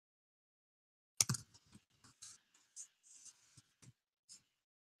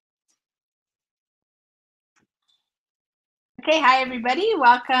Okay, hi everybody.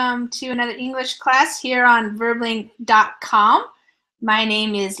 Welcome to another English class here on verbling.com. My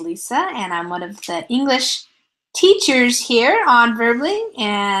name is Lisa and I'm one of the English teachers here on Verbling.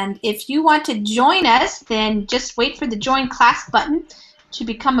 And if you want to join us, then just wait for the join class button to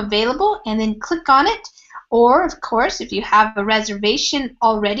become available and then click on it. Or, of course, if you have a reservation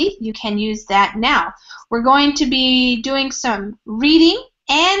already, you can use that now. We're going to be doing some reading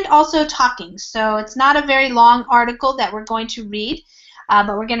and also talking. So it's not a very long article that we're going to read,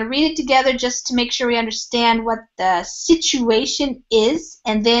 but we're going to read it together just to make sure we understand what the situation is,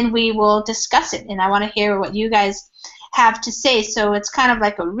 and then we will discuss it. And I want to hear what you guys have to say. So it's kind of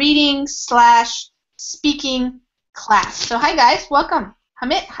like a reading / speaking class. So hi guys, welcome.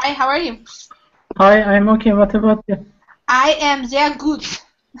 Hamid, hi, how are you? Hi, I'm okay. What about you? I am sehr gut.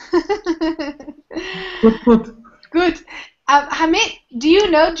 Good. Good. Hamid, do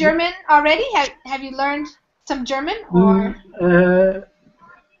you know German already? Have you learned some German? Or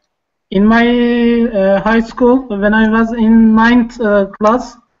In my high school, when I was in 9th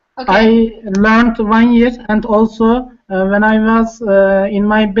class, okay. I learned 1 year, and also when I was in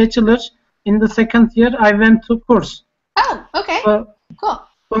my bachelor, in the 2nd year, I went to course. Oh, okay. Cool.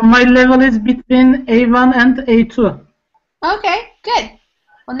 So my level is between A1 and A2. Okay, good.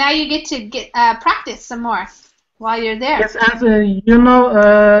 Well, now you get to practice some more while you're there. Yes,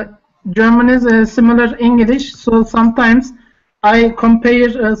 and German is similar English, so sometimes I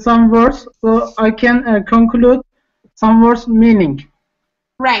compare some words, so I can conclude some words meaning.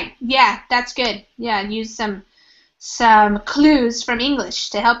 Right. Yeah, that's good. Yeah, use some clues from English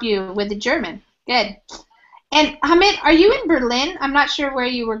to help you with the German. Good. And Hamid, are you in Berlin? I'm not sure where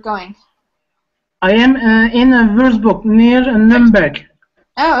you were going. I am in Würzburg, near Nuremberg.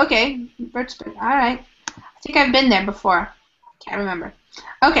 Oh, okay. Würzburg. All right. I think I've been there before. Can't remember.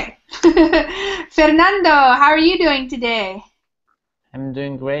 Okay. Fernando, how are you doing today? I'm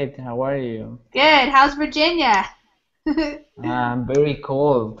doing great. How are you? Good. How's Virginia? Very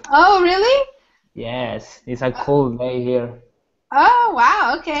cold. Oh, really? Yes, it's a cold day here. Oh,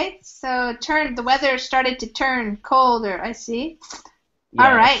 wow. Okay. So the weather started to turn colder, I see. Yes.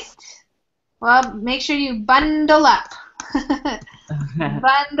 All right. Well, make sure you bundle up.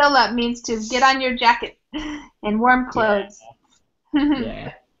 Bundle up means to get on your jacket and warm clothes.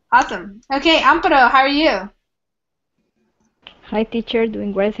 Yeah. Awesome. Okay, Amparo, how are you? Hi, teacher.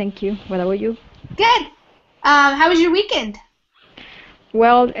 Doing well, thank you. What about you? Good. How was your weekend?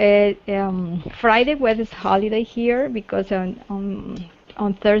 Well, Friday was a holiday here because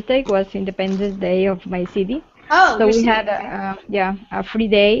on Thursday was Independence Day of my city. Oh, so your we city. had a free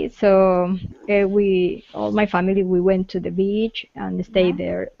day. So all my family, we went to the beach and stayed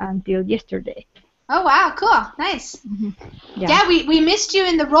there until yesterday. Oh wow, cool, nice. Yeah, we missed you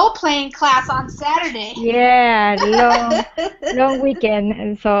in the role-playing class on Saturday. Yeah, long weekend,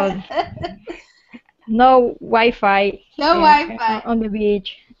 and so no Wi-Fi. No Wi-Fi on the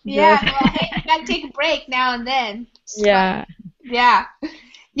beach. Yeah, well, hey, you gotta take a break now and then. Yeah. Yeah.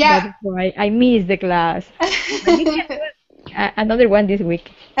 That's why I missed the class. Another one this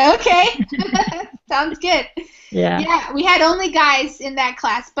week. Okay. Sounds good. Yeah. Yeah, we had only guys in that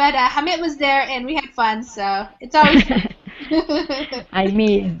class, but Hamid was there and we had fun, so it's always good. I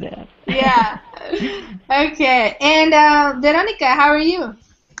missed that. Yeah. Okay. And Veronica, how are you?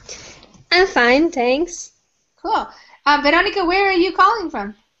 I'm fine, thanks. Cool. Veronica, where are you calling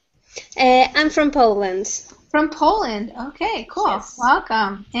from? I'm from Poland. From Poland. Okay, cool. Yes.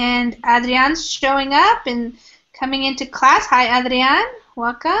 Welcome. And Adrian's showing up and coming into class. Hi, Adrian.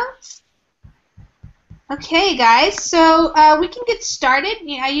 Welcome. Okay, guys. So we can get started.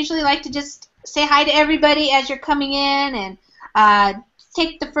 I usually like to just say hi to everybody as you're coming in and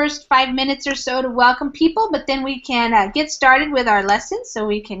take the first 5 minutes or so to welcome people, but then we can get started with our lesson so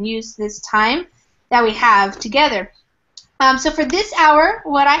we can use this time that we have together. So for this hour,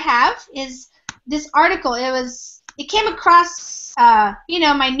 what I have is this article. It came across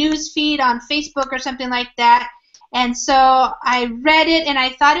my news feed on Facebook or something like that, and so I read it and I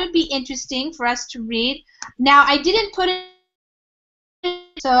thought it would be interesting for us to read. Now I didn't put it,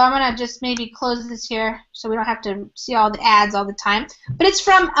 so I'm gonna just maybe close this here so we don't have to see all the ads all the time. But it's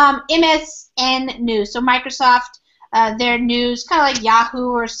from MSN News, so Microsoft, their news, kind of like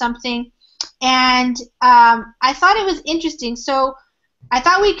Yahoo or something. And I thought it was interesting, so I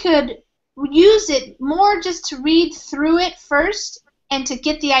thought we could use it more just to read through it first and to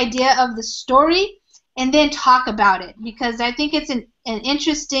get the idea of the story and then talk about it, because I think it's an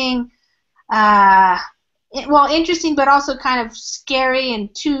interesting, interesting but also kind of scary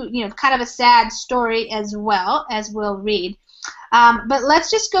and kind of a sad story as well, as we'll read. But let's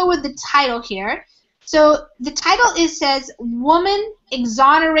just go with the title here. So the title says woman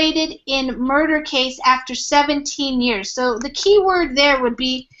exonerated in murder case after 17 years. So the key word there would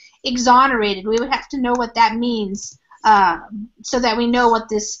be exonerated. We would have to know what that means so that we know what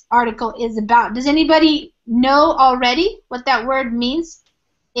this article is about. Does anybody know already what that word means?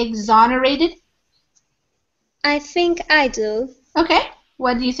 Exonerated? I think I do. Okay.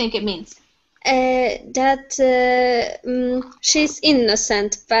 What do you think it means? That she's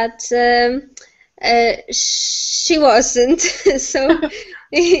innocent, but she wasn't. So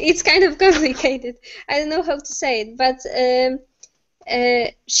it's kind of complicated. I don't know how to say it, but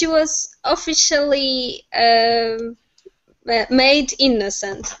she was officially made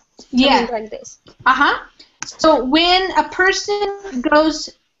innocent. Yeah. Something like this. Uh-huh. So when a person goes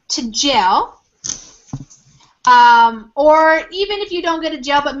to jail, or even if you don't go to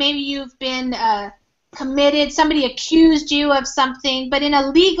jail, but maybe you've been committed, somebody accused you of something, but in a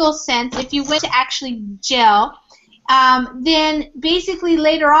legal sense, if you went to actually jail, then basically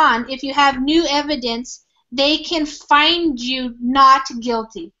later on, if you have new evidence, they can find you not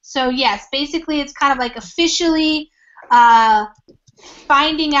guilty. So yes, basically it's kind of like officially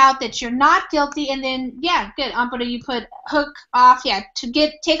finding out that you're not guilty, and then yeah, good. Amparo, you put hook off, yeah, to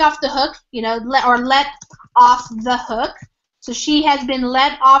take off the hook, you know, let off the hook. So she has been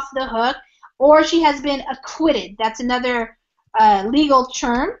let off the hook, or she has been acquitted. That's another legal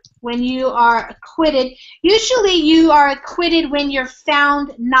term. When you are acquitted, usually you are acquitted when you're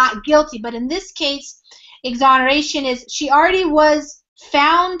found not guilty, but in this case, exoneration is she already was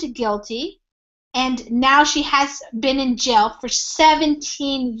found guilty, and now she has been in jail for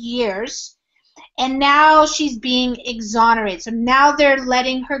 17 years, and now she's being exonerated. So now they're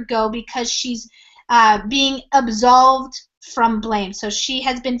letting her go because she's being absolved from blame. So she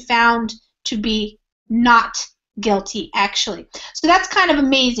has been found to be not guilty, actually. So that's kind of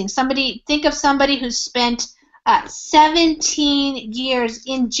amazing. Think of somebody who's spent 17 years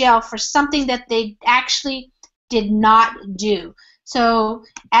in jail for something that they actually did not do. So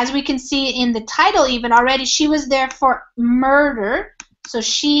as we can see in the title even already, she was there for murder. So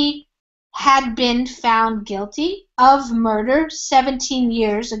she had been found guilty of murder 17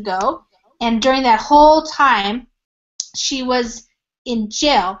 years ago. And during that whole time, she was in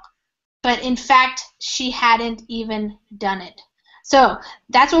jail. But in fact, she hadn't even done it. So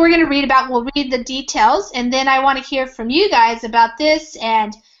that's what we're going to read about. We'll read the details, and then I want to hear from you guys about this.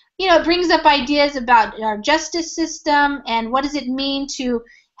 And you know, it brings up ideas about our justice system and what does it mean to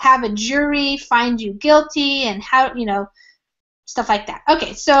have a jury find you guilty, and how, you know, stuff like that.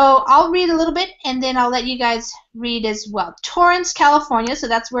 Okay, so I'll read a little bit, and then I'll let you guys read as well. Torrance, California, so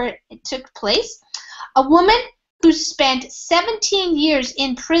that's where it took place. A woman who spent 17 years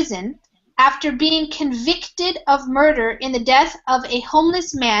in prison after being convicted of murder in the death of a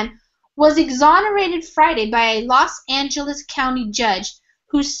homeless man was exonerated Friday by a Los Angeles County judge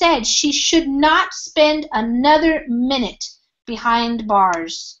who said she should not spend another minute behind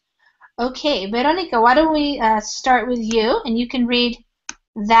bars. Okay, Veronica, why don't we start with you, and you can read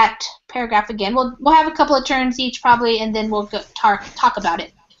that paragraph again. We'll have a couple of turns each probably, and then we'll go talk about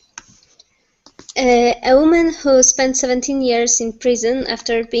it. A woman who spent 17 years in prison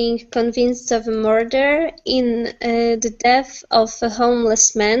after being convinced of a murder in the death of a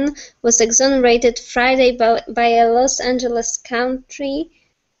homeless man was exonerated Friday by a Los Angeles County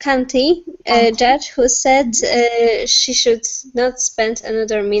judge who said she should not spend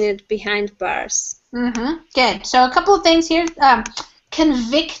another minute behind bars. Good. So a couple of things here.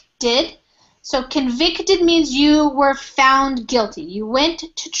 Convicted. So convicted means you were found guilty. You went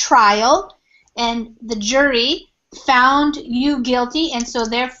to trial, and the jury found you guilty, and so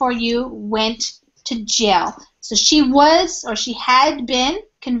therefore you went to jail. So she was, or she had been,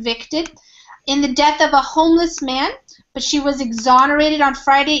 convicted in the death of a homeless man, but she was exonerated on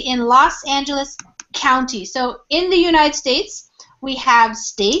Friday in Los Angeles County. So in the United States, we have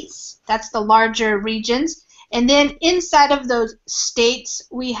states, that's the larger regions, and then inside of those states,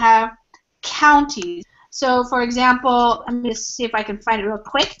 we have counties. So for example, let me just see if I can find it real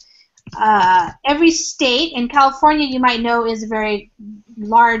quick. Every state, in California you might know is a very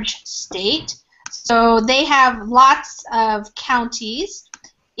large state, so they have lots of counties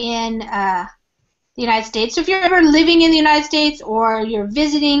in the United States. So if you're ever living in the United States or you're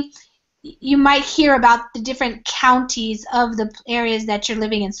visiting, you might hear about the different counties of the areas that you're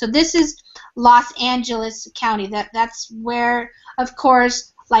living in. So this is Los Angeles County. That's where, of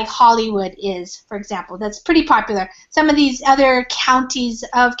course, like Hollywood is, for example. That's pretty popular. Some of these other counties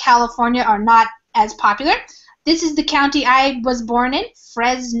of California are not as popular. This is the county I was born in,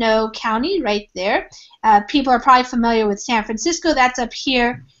 Fresno County, right there. People are probably familiar with San Francisco. That's up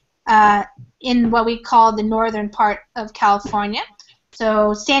here in what we call the northern part of California.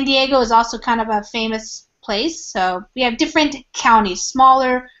 So San Diego is also kind of a famous place. So we have different counties,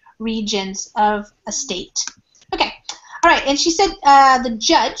 smaller regions of a state. Okay, all right, and she said the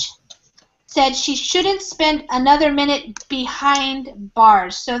judge said she shouldn't spend another minute behind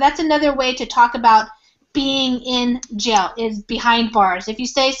bars. So that's another way to talk about being in jail, is behind bars. If you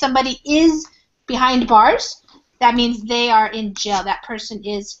say somebody is behind bars, that means they are in jail. That person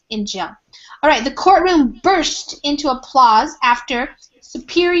is in jail. All right, the courtroom burst into applause after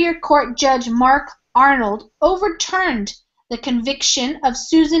Superior Court Judge Mark Arnold overturned the conviction of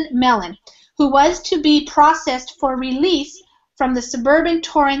Susan Mellon, who was to be processed for release from the suburban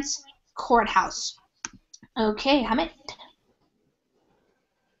Torrance courthouse. Okay, Hamid.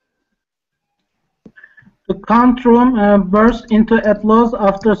 The courtroom burst into applause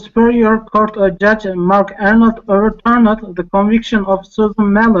after Superior Court Judge Mark Arnold overturned the conviction of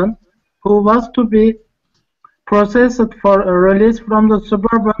Susan Mellon, who was to be processed for a release from the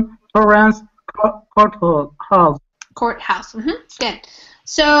suburban Torrance courthouse. Good.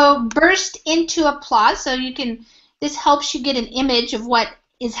 So burst into applause. So you can. This helps you get an image of what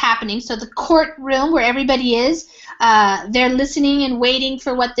is happening. So the courtroom where everybody is, they're listening and waiting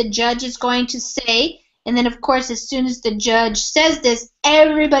for what the judge is going to say. And then, of course, as soon as the judge says this,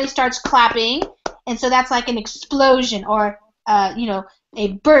 everybody starts clapping. And so that's like an explosion or,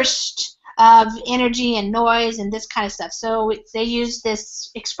 a burst of energy and noise and this kind of stuff. So they use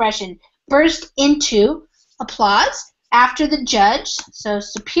this expression, burst into applause after the judge, so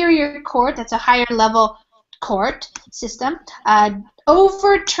Superior Court, that's a higher level court system,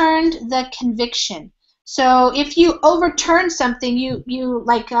 overturned the conviction. So if you overturn something, you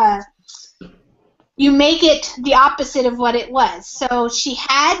make it the opposite of what it was. So she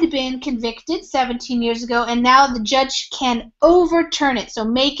had been convicted 17 years ago, and now the judge can overturn it, so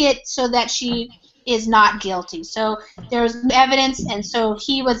make it so that she is not guilty. So there's evidence, and so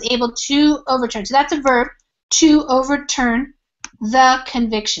he was able to overturn. So that's a verb, to overturn the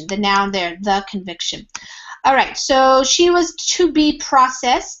conviction, the noun there, the conviction. All right, so she was to be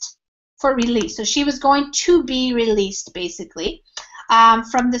processed for release. So she was going to be released, basically.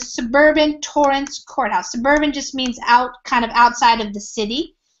 From the suburban Torrance courthouse. Suburban just means kind of outside of the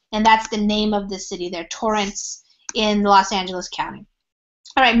city, and that's the name of the city there, Torrance in Los Angeles County.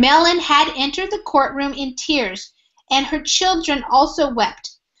 All right, Mellon had entered the courtroom in tears, and her children also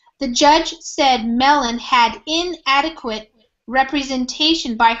wept. The judge said Mellon had inadequate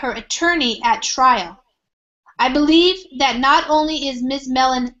representation by her attorney at trial. I believe that not only is Ms.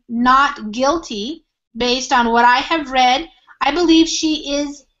 Mellon not guilty, based on what I have read, I believe she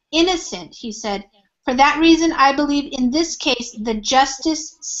is innocent, he said. For that reason, I believe in this case the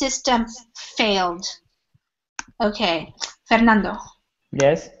justice system failed. Okay, Fernando.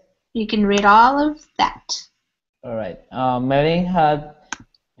 Yes. You can read all of that. All right. Mellon had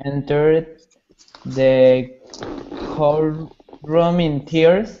entered the courtroom in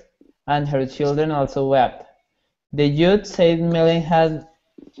tears, and her children also wept. The judge said Mellon had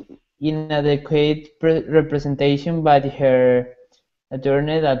inadequate representation by her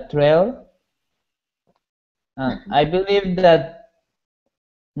attorney at trial. I believe that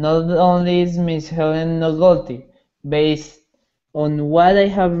not only is Miss Helen not guilty, based on what I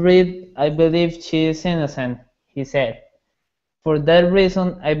have read, I believe she is innocent, he said. For that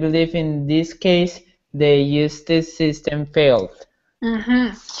reason, I believe in this case the justice system failed.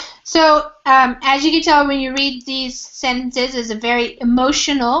 So, as you can tell when you read these sentences, it's a very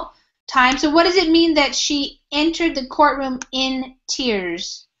emotional time. So what does it mean that she entered the courtroom in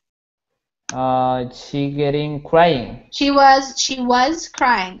tears? She getting crying. She was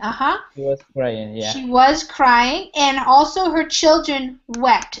crying. She was crying, yeah. She was crying, and also her children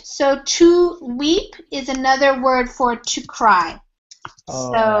wept. So to weep is another word for to cry.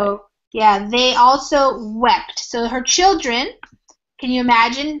 So yeah, they also wept. So her children, can you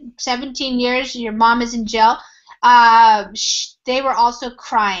imagine? 17 years, your mom is in jail. They were also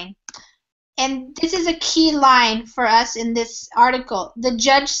crying. And this is a key line for us in this article. The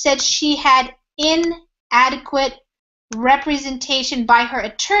judge said she had inadequate representation by her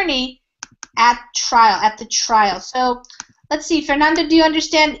attorney at the trial. So let's see, Fernando, do you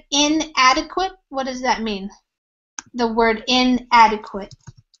understand inadequate? What does that mean? The word inadequate.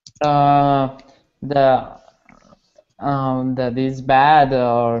 That is bad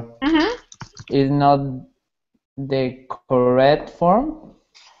or is not the correct form?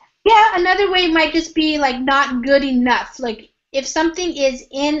 Yeah, another way might just be like not good enough. Like if something is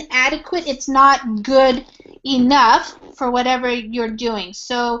inadequate, it's not good enough for whatever you're doing.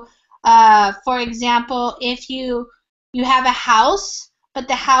 So, for example, if you have a house, but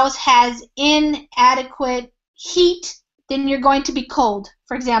the house has inadequate heat, then you're going to be cold.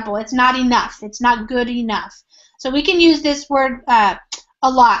 For example, it's not enough. It's not good enough. So we can use this word a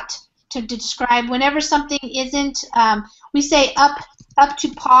lot to describe whenever something isn't, we say up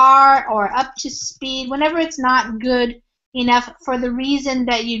to par or up to speed, whenever it's not good enough for the reason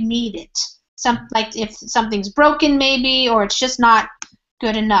that you need it. Like if something's broken maybe, or it's just not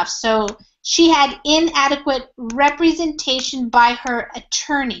good enough. So she had inadequate representation by her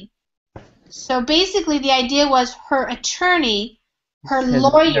attorney. So basically the idea was her attorney, her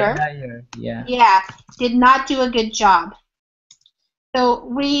lawyer, yeah, did not do a good job. So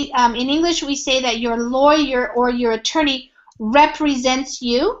we, in English, we say that your lawyer or your attorney represents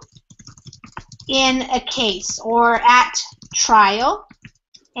you in a case or at trial.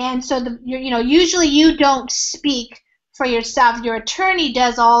 And so, usually you don't speak for yourself. Your attorney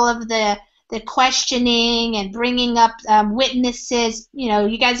does all of the questioning and bringing up witnesses.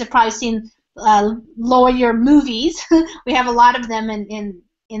 You guys have probably seen lawyer movies. We have a lot of them in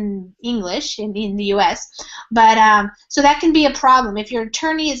English in the U.S. But so that can be a problem if your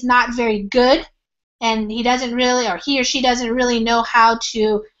attorney is not very good and he or she doesn't really know how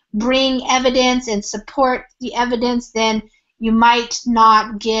to bring evidence and support the evidence. Then you might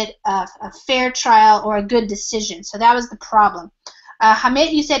not get a fair trial or a good decision. So that was the problem.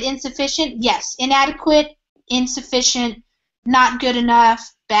 Hamid, you said insufficient. Yes, inadequate, insufficient, not good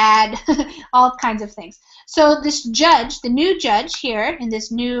enough, bad, all kinds of things. So this judge, the new judge here, in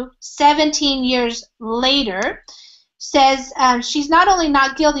this new 17 years later, says she's not only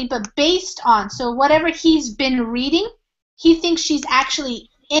not guilty, but based on, so whatever he's been reading, he thinks she's actually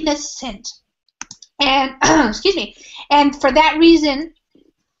innocent. And, excuse me, and for that reason,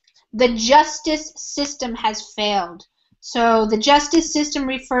 the justice system has failed. So the justice system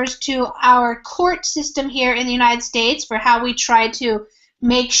refers to our court system here in the United States for how we try to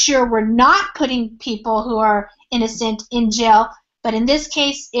make sure we're not putting people who are innocent in jail, but in this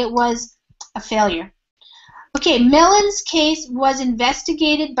case it was a failure. Okay, Mellon's case was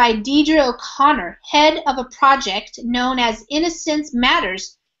investigated by Deirdre O'Connor, head of a project known as Innocence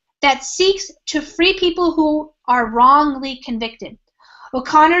Matters that seeks to free people who are wrongly convicted.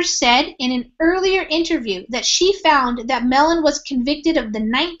 O'Connor said in an earlier interview that she found that Mellon was convicted of the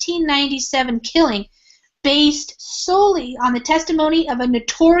 1997 killing based solely on the testimony of a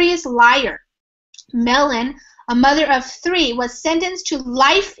notorious liar. Mellon, a mother of 3, was sentenced to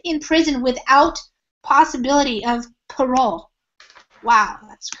life in prison without possibility of parole. Wow,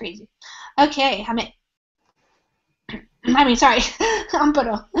 that's crazy. Okay, sorry,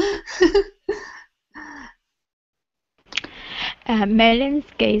 Amparo. Mellon's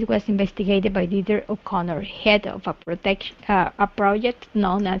case was investigated by Deirdre O'Connor, head of a project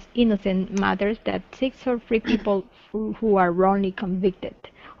known as Innocence Matters that seeks to free people who are wrongly convicted.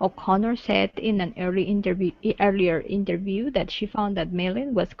 O'Connor said in an earlier interview that she found that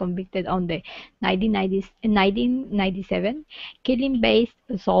Mellon was convicted on the 1997 killing based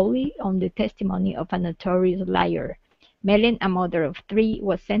solely on the testimony of a notorious liar. Mellon, a mother of 3,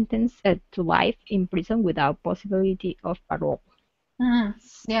 was sentenced to life in prison without possibility of parole.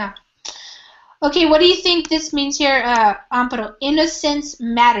 Yeah. Okay, what do you think this means here, Amparo? Innocence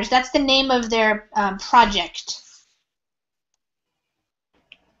Matters. That's the name of their project.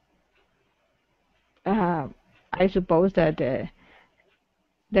 I suppose that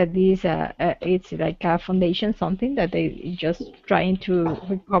that this it's like a foundation, something that they just trying to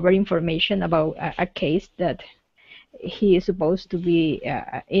recover information about a case that he is supposed to be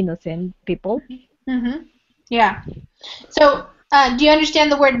innocent people. Mm-hmm. Yeah. So, do you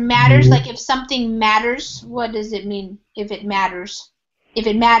understand the word matters? Like if something matters, what does it mean if it matters? If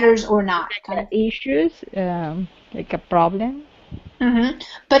it matters or not? Kind of issues, like a problem. Mm-hmm.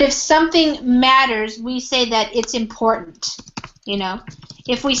 But if something matters, we say that it's important,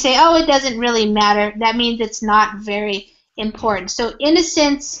 If we say, oh, it doesn't really matter, that means it's not very important. So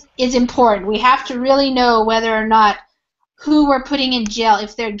innocence is important. We have to really know whether or not who we're putting in jail,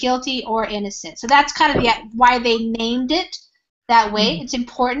 if they're guilty or innocent. So that's kind of why they named it that way. It's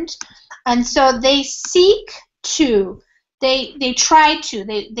important. And so they seek to, they try to,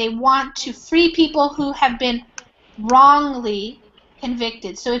 they want to free people who have been wrongly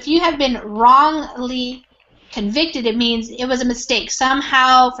convicted. So if you have been wrongly convicted, it means it was a mistake.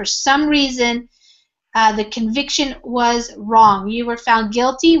 Somehow, for some reason, the conviction was wrong. You were found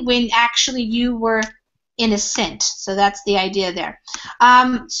guilty when actually you were innocent. So that's the idea there.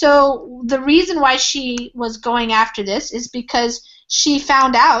 So the reason why she was going after this is because she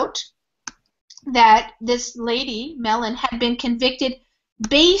found out that this lady, Mellon, had been convicted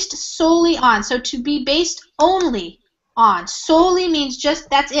based solely on, so to be based only on. Solely means just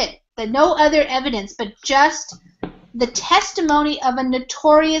that's it. No other evidence, but just the testimony of a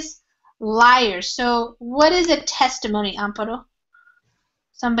notorious liar. So what is a testimony, Amparo?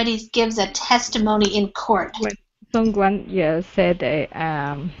 Somebody gives a testimony in court. When someone said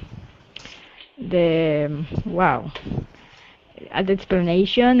wow, an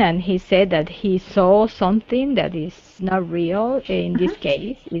explanation, and he said that he saw something that is not real. In this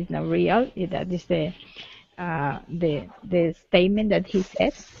case, is not real. That is the statement that he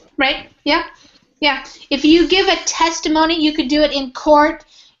said. Right? Yeah. Yeah. If you give a testimony, you could do it in court.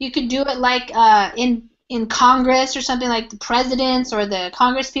 You could do it like in Congress or something, like the presidents or the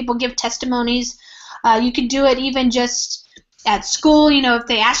Congress people give testimonies. You could do it even just at school. You know, if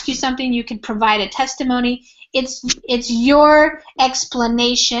they ask you something, you could provide a testimony. It's your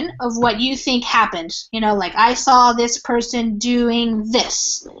explanation of what you think happened. You know, like I saw this person doing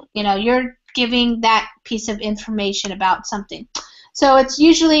this. You know, you're giving that piece of information about something. So it's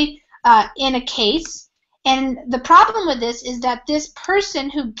usually in a case. And the problem with this is that this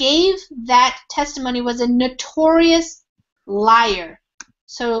person who gave that testimony was a notorious liar.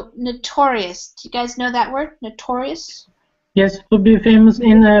 So notorious. Do you guys know that word? Notorious? Yes, to be famous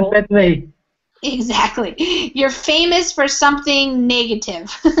in a bad way. Exactly. You're famous for something negative.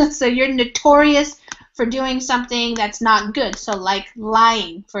 So you're notorious for doing something that's not good. So like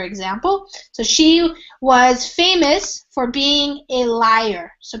lying, for example. So she was famous for being a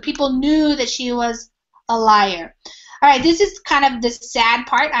liar. So people knew that she was a liar. All right, this is kind of the sad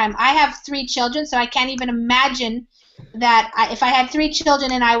part. I have 3 children, so I can't even imagine that if I had 3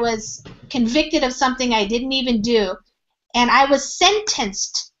 children and I was convicted of something I didn't even do, and I was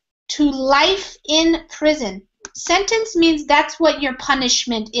sentenced to life in prison. Sentence means that's what your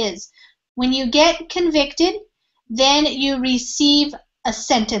punishment is. When you get convicted, then you receive a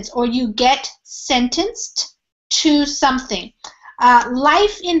sentence, or you get sentenced to something.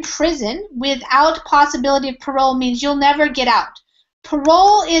 Life in prison without possibility of parole means you'll never get out.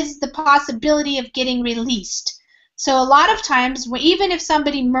 Parole is the possibility of getting released. So a lot of times, even if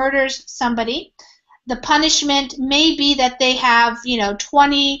somebody murders somebody, the punishment may be that they have,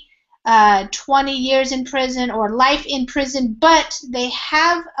 20 years in prison or life in prison, but they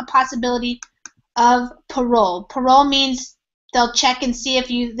have a possibility of parole. Parole means they'll check and see if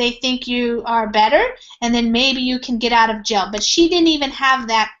they think you are better, and then maybe you can get out of jail. But she didn't even have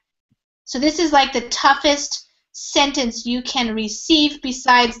that. So this is like the toughest sentence you can receive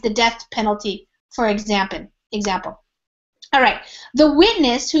besides the death penalty, for example. All right. The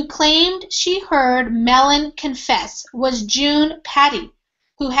witness who claimed she heard Mellon confess was June Patty,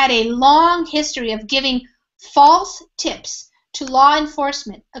 who had a long history of giving false tips to law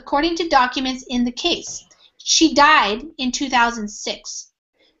enforcement, according to documents in the case. She died in 2006.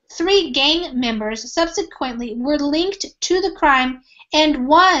 3 gang members subsequently were linked to the crime, and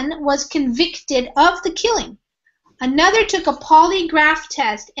one was convicted of the killing. Another took a polygraph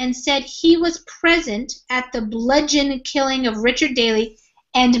test and said he was present at the bludgeon killing of Richard Daley,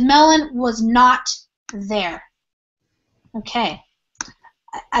 and Mellon was not there. Okay.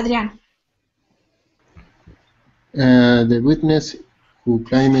 Adrian. The witness who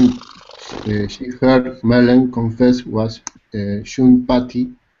claimed she heard Mellon confess was June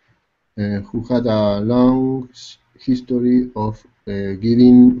Patty, who had a long history of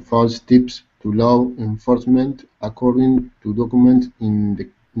giving false tips to law enforcement, according to documents in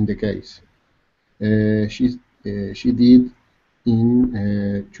the case. She did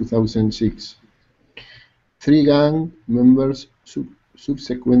in 2006. 3 gang members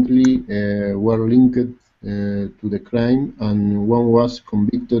subsequently were linked to the crime, and one was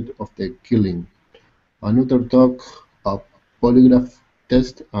convicted of the killing. Another took a polygraph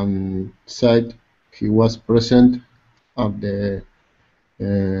test and said he was present at the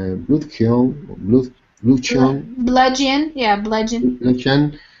bludgeon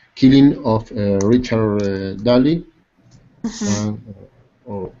killing of Richard Daley.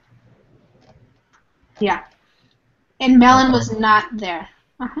 Yeah. And Mellon was not there.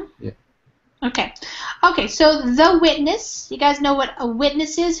 Yeah. Okay. Okay, so the witness, you guys know what a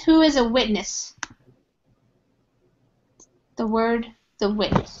witness is? Who is a witness? The word, the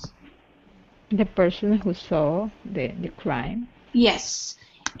witness. The person who saw the crime. Yes.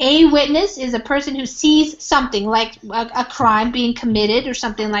 A witness is a person who sees something, like a crime being committed or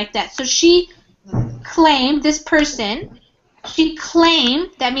something like that. So she claimed, this person, she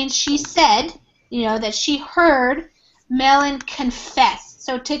claimed, that means she said, that she heard Mellon confess.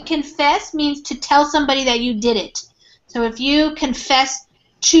 So to confess means to tell somebody that you did it. So if you confess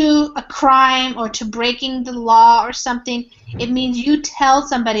to a crime or to breaking the law or something, it means you tell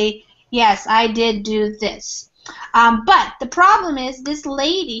somebody, yes, I did do this. But the problem is this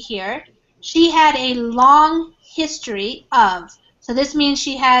lady here, she had a long history of. So this means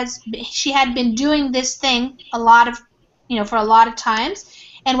she had been doing this thing a lot of, for a lot of times.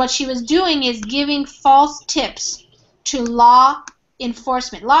 And what she was doing is giving false tips to law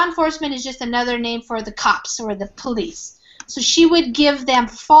enforcement. Law enforcement is just another name for the cops or the police. So she would give them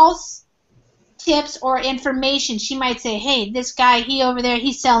false tips or information. She might say, hey, this guy, he over there,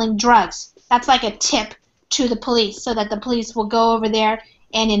 he's selling drugs. That's like a tip to the police so that the police will go over there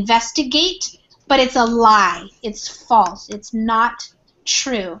and investigate. But it's a lie. It's false. It's not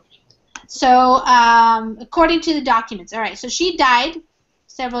true. So according to the documents. All right, so she died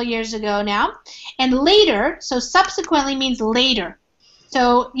several years ago now. And later, so subsequently means later.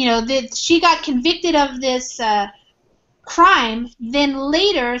 So, she got convicted of this crime. Then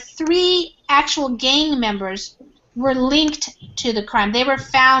later, 3 actual gang members were linked to the crime. They were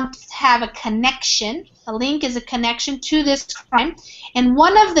found to have a connection. A link is a connection to this crime. And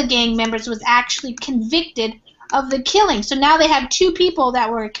one of the gang members was actually convicted of the killing. So now they have 2 people that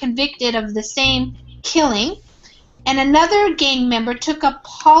were convicted of the same killing. And another gang member took a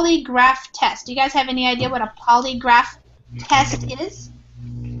polygraph test. Do you guys have any idea what a polygraph test is?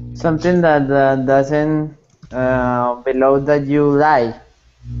 Something that doesn't below that you lie.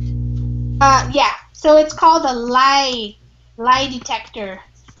 Yeah. So it's called a lie detector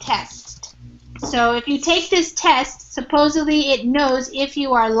test. So if you take this test, supposedly it knows if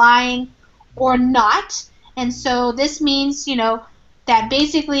you are lying or not. And so this means, that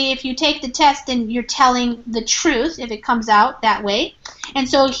basically if you take the test, then you're telling the truth if it comes out that way. And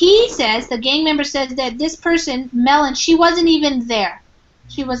so he says, the gang member says that this person, Melon, she wasn't even there.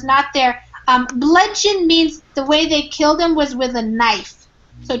 She was not there. Bludgeon means the way they killed him was with a knife.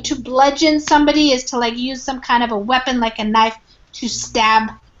 So to bludgeon somebody is to use some kind of a weapon like a knife to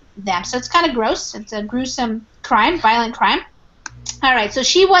stab them. So it's kind of gross. It's a gruesome crime, violent crime. All right, so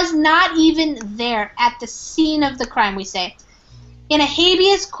she was not even there at the scene of the crime, we say. In a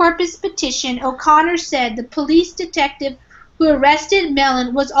habeas corpus petition, O'Connor said the police detective who arrested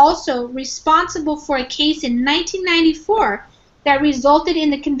Mellon was also responsible for a case in 1994 that resulted in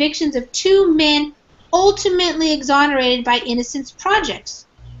the convictions of 2 men ultimately exonerated by Innocence Project.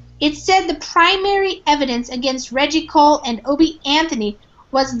 It said the primary evidence against Reggie Cole and Obie Anthony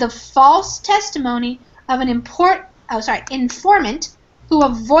was the false testimony of an informant who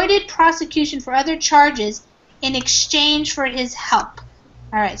avoided prosecution for other charges in exchange for his help.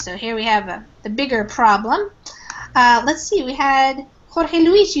 All right, so here we have the bigger problem. Let's see, we had Jorge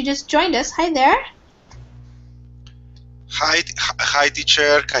Luis, you just joined us. Hi there. Hi,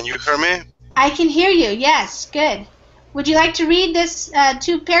 teacher. Can you hear me? I can hear you, yes, good. Would you like to read this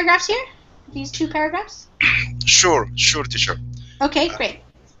 2 paragraphs here? These 2 paragraphs? Sure, teacher. Okay, great.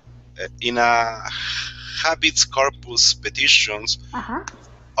 In a habeas corpus petitions,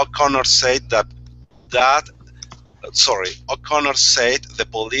 O'Connor said O'Connor said the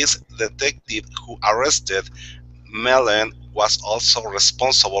police detective who arrested Mellon was also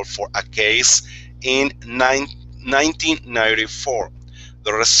responsible for a case in 1994.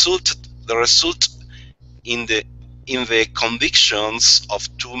 The result in the convictions of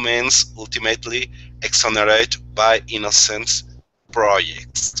 2 men ultimately exonerated by Innocence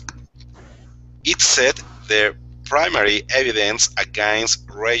Project. It said the primary evidence against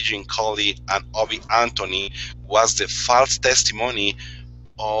Reggie Cole and Obie Anthony was the false testimony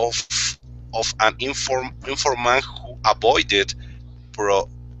of an informant who avoided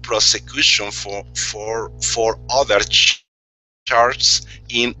prosecution for other charges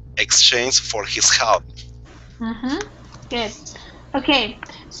in exchange for his help. Good. Okay,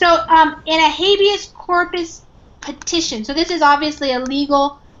 so in a habeas corpus petition, so this is obviously a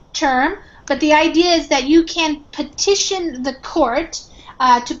legal term, but the idea is that you can petition the court.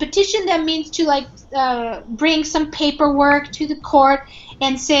 To petition them means to bring some paperwork to the court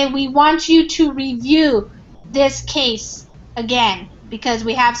and say, we want you to review this case again because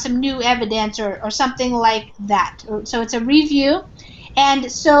we have some new evidence or something like that. So it's a review.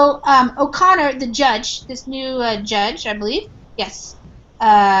 And so O'Connor, the judge, this new judge, I believe, yes,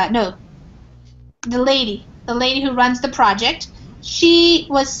 no, the lady who runs the project, she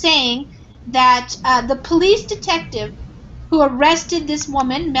was saying that the police detective who arrested this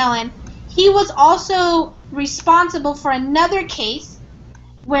woman, Mellon, he was also responsible for another case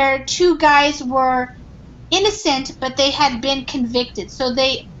where 2 guys were innocent, but they had been convicted. So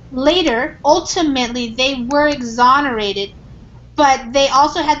they later, ultimately, they were exonerated, but they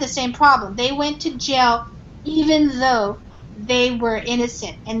also had the same problem. They went to jail even though they were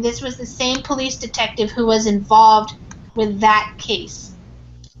innocent. And this was the same police detective who was involved with that case.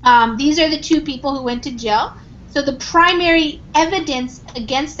 These are the 2 people who went to jail. So the primary evidence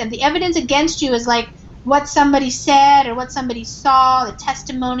against them, the evidence against you is like what somebody said or what somebody saw, a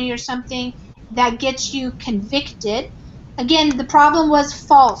testimony or something that gets you convicted. Again, the problem was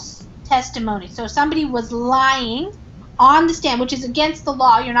false testimony. So somebody was lying on the stand, which is against the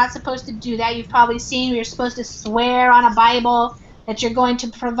law. You're not supposed to do that. You've probably seen where you're supposed to swear on a Bible that you're going to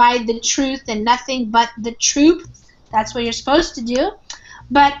provide the truth and nothing but the truth. That's what you're supposed to do.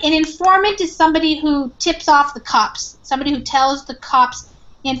 But an informant is somebody who tips off the cops, somebody who tells the cops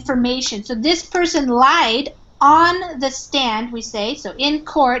information. So this person lied on the stand, we say, so in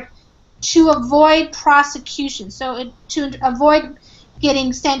court, to avoid prosecution, so to avoid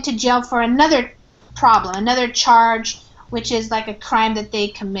getting sent to jail for another problem, another charge, which is like a crime that they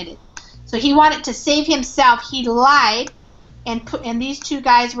committed. So he wanted to save himself. He lied, and these two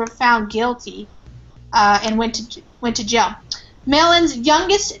guys were found guilty and went to jail. Mellon's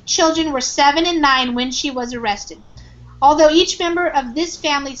youngest children were 7 and 9 when she was arrested. Although each member of this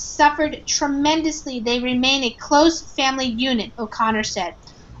family suffered tremendously, they remain a close family unit, O'Connor said.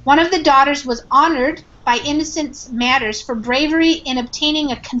 One of the daughters was honored by Innocence Matters for bravery in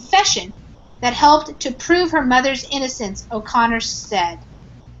obtaining a confession that helped to prove her mother's innocence, O'Connor said.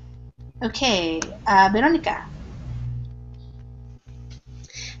 Okay, Veronica.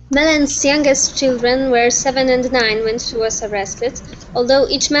 Mellon's youngest children were 7 and 9 when she was arrested. Although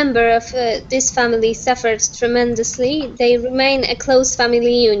each member of this family suffered tremendously, they remain a close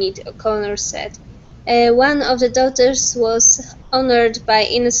family unit, O'Connor said. One of the daughters was honored by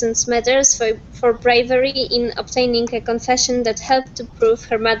Innocence Matters for bravery in obtaining a confession that helped to prove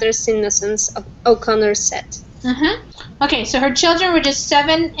her mother's innocence, O'Connor said. Okay, so her children were just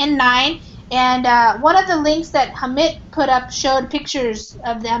 7 and 9. And one of the links that Hamid put up showed pictures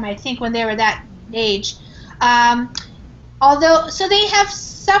of them, I think, when they were that age. So they have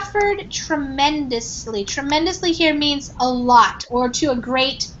suffered tremendously. Tremendously here means a lot or to a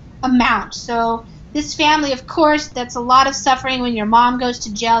great amount. So this family, of course, that's a lot of suffering when your mom goes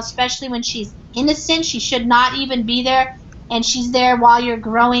to jail, especially when she's innocent. She should not even be there, and she's there while you're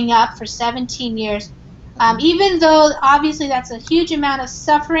growing up for 17 years. Even though, obviously, that's a huge amount of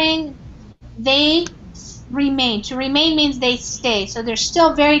suffering, they remain. To remain means they stay. So they're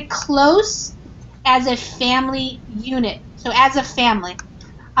still very close as a family unit. So as a family.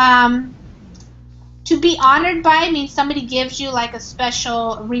 To be honored by means somebody gives you like a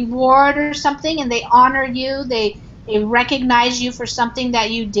special reward or something, and they honor you. They recognize you for something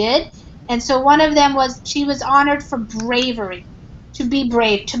that you did. And so one of them was, she was honored for bravery. To be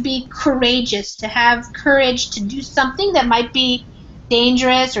brave, to be courageous, to have courage to do something that might be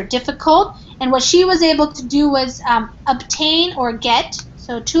dangerous or difficult. And what she was able to do was obtain or get.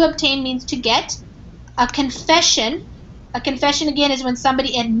 So to obtain means to get. A confession. A confession, again, is when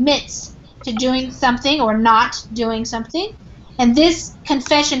somebody admits to doing something or not doing something. And this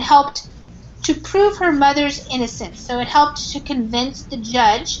confession helped to prove her mother's innocence. So it helped to convince the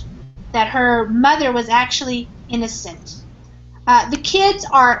judge that her mother was actually innocent. The kids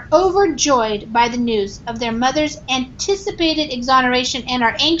are overjoyed by the news of their mother's anticipated exoneration and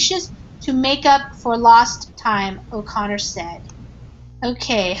are anxious to make up for lost time, O'Connor said.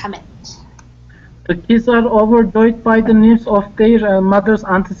 Okay, Hamid. The kids are overjoyed by the news of their mother's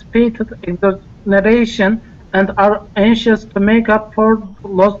anticipated exoneration and are anxious to make up for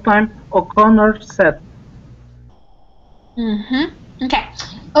lost time, O'Connor said. Okay.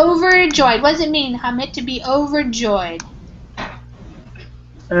 Overjoyed. What does it mean, Hamid, to be overjoyed?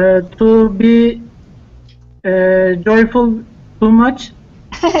 To be joyful too much.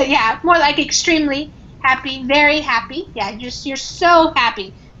 Yeah, more like extremely happy, very happy. Yeah, you're so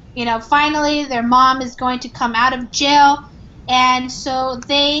happy. You know, finally their mom is going to come out of jail, and so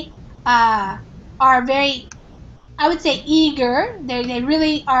they are very, I would say, eager. They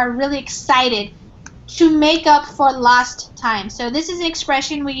really are really excited to make up for lost time. So this is an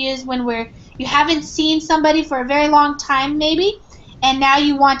expression we use when you haven't seen somebody for a very long time, maybe. And now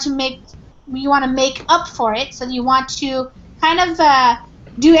you want to make up for it. So you want to kind of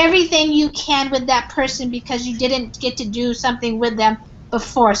do everything you can with that person because you didn't get to do something with them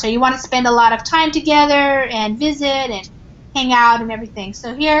before. So you want to spend a lot of time together and visit and hang out and everything.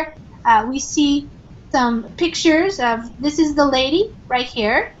 So here we see some pictures of, this is the lady right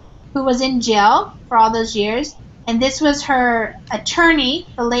here who was in jail for all those years. And this was her attorney,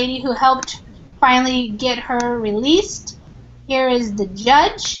 the lady who helped finally get her released. Here is the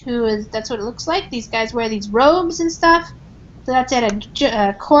judge, that's what it looks like. These guys wear these robes and stuff. So that's at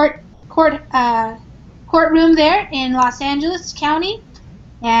a courtroom there in Los Angeles County.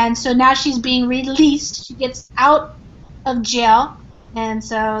 And so now she's being released. She gets out of jail. And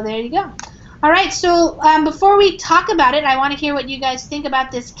so there you go. All right, so before we talk about it, I want to hear what you guys think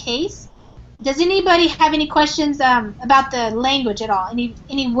about this case. Does anybody have any questions about the language at all?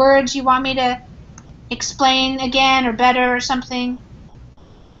 Any words you want me to explain again or better or something?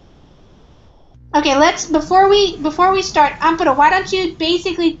 Okay, before we start, Amparo, why don't you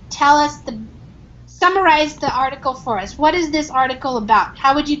basically summarize the article for us? What is this article about?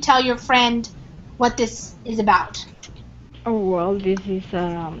 How would you tell your friend what this is about? Oh, well, this is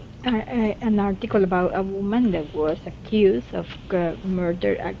an article about a woman that was accused of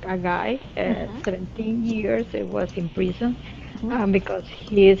murder a guy. 17 years was in prison because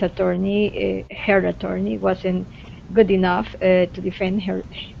her attorney wasn't good enough to defend her.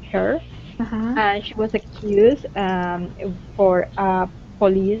 And she was accused for a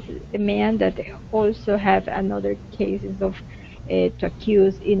policeman that also have another cases of to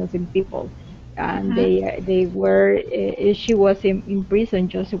accuse innocent people, and they were she was in prison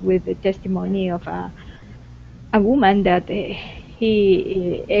just with the testimony of a woman that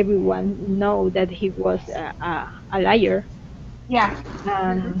he everyone know that he was a liar. Yeah.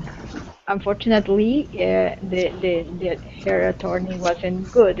 Unfortunately, her attorney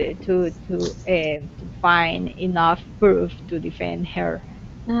wasn't good to find enough proof to defend her.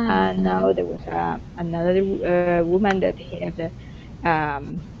 And now there was another woman that had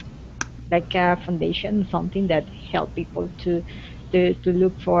like a foundation, something that help people to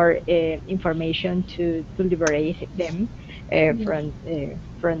look for information to liberate them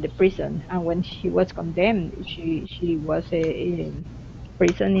from the prison. And when she was condemned, she was in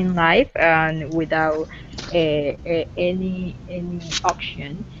prison in life and without any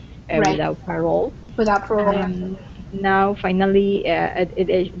option, Right. without parole. Without parole. Now finally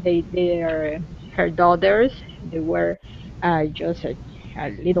they are her daughters. They were just a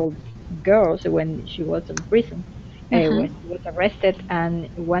little girls when she was in prison, when she was arrested, and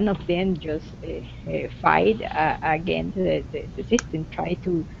one of them just fight against the system, try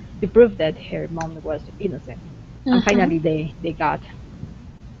to prove that her mom was innocent, and finally they got.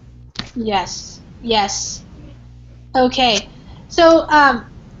 Yes. Yes. Okay. So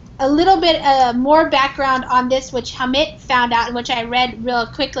a little bit more background on this, which Hamid found out, which I read real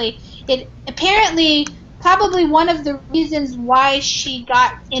quickly. It apparently probably one of the reasons why she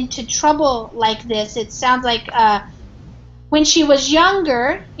got into trouble like this. It sounds like when she was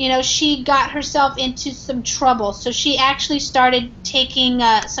younger, she got herself into some trouble. So she actually started taking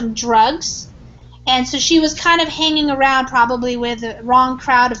some drugs. And so she was kind of hanging around probably with the wrong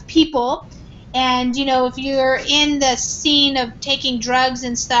crowd of people. And, if you're in the scene of taking drugs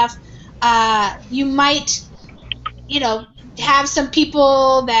and stuff, you might, have some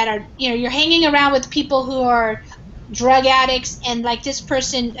people that are, you're hanging around with people who are drug addicts. And like this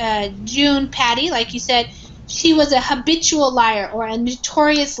person, June Patty, like you said, she was a habitual liar or a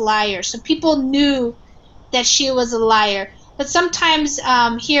notorious liar. So people knew that she was a liar. But sometimes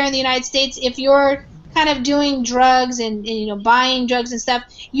here in the United States, if you're kind of doing drugs and buying drugs and stuff,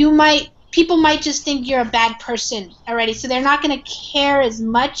 people might just think you're a bad person already. So they're not going to care as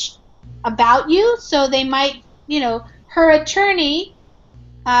much about you. So they might, her attorney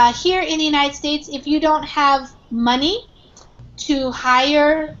here in the United States, if you don't have money to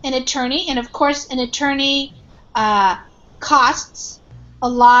hire an attorney, and of course an attorney costs a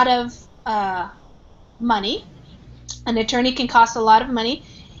lot of money. An attorney can cost a lot of money.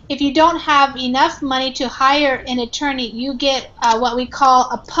 If you don't have enough money to hire an attorney, you get what we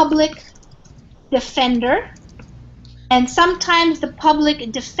call a public defender. And sometimes the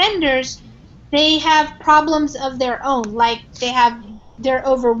public defenders, they have problems of their own. Like they're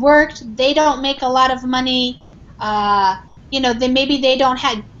overworked. They don't make a lot of money. They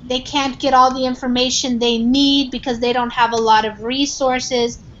can't get all the information they need because they don't have a lot of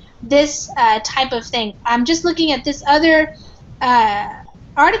resources. This type of thing. I'm just looking at this other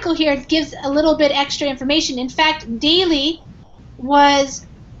article here. It gives a little bit extra information. In fact, Daly was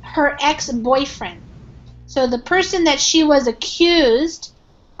her ex-boyfriend. So the person that she was accused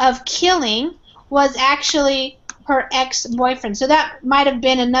of killing was actually her ex-boyfriend. So that might have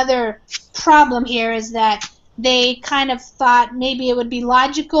been another problem here, is that they kind of thought maybe it would be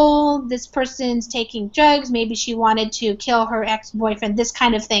logical, this person's taking drugs, maybe she wanted to kill her ex-boyfriend, this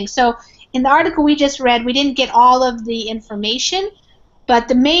kind of thing. So in the article we just read, we didn't get all of the information, but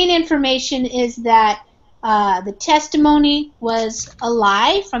the main information is that the testimony was a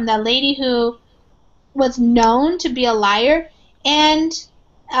lie from that lady who was known to be a liar, and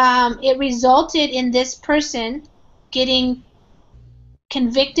it resulted in this person getting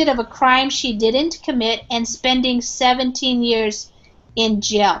convicted of a crime she didn't commit and spending 17 years in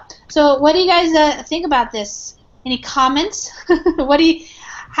jail. So what do you guys think about this? Any comments?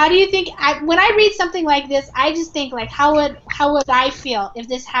 How do you think? When I read something like this, I just think like, how would I feel if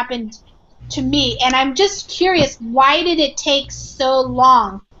this happened to me? And I'm just curious, why did it take so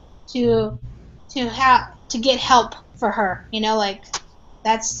long to get help for her? You know, like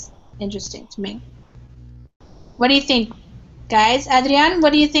that's interesting to me. What do you think, guys? Adrian,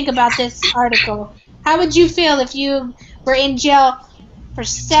 what do you think about this article? How would you feel if you were in jail for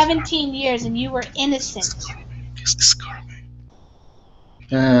 17 years and you were innocent?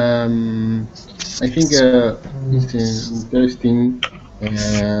 I think it's interesting.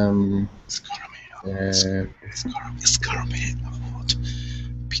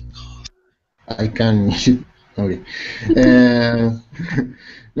 I can. Okay.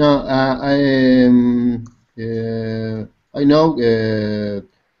 No, I know. There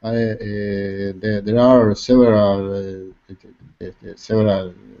are several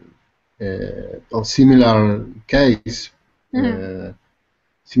of similar case.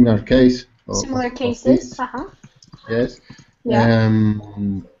 Similar case. Similar cases. Yes. Yeah.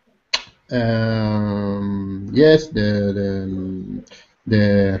 Yes. The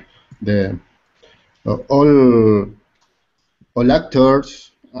all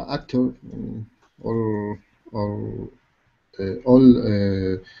actors, all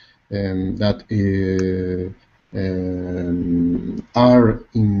that are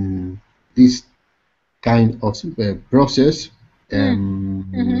in this kind of process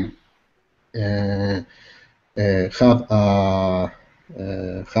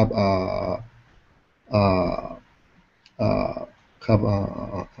have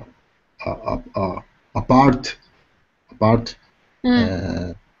a part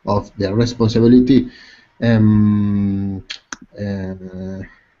of their responsibility. I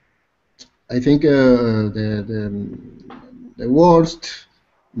think the worst,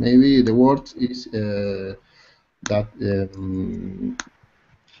 maybe the worst is that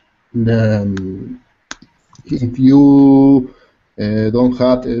if you don't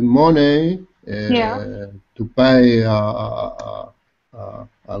have money to pay a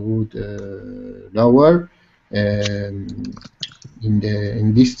good lawyer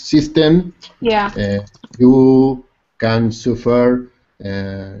in this system, you can suffer.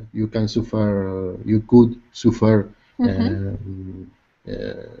 You could suffer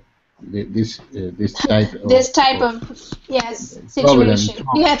this type of Yes, situation.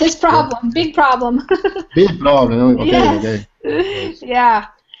 Problem. Yeah, this problem, big problem. Big problem. Okay, yes. okay. Yes. Yeah.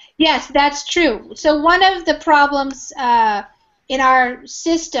 Yes, that's true. So one of the problems in our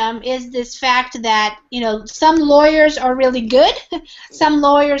system is this fact that, you know, some lawyers are really good, some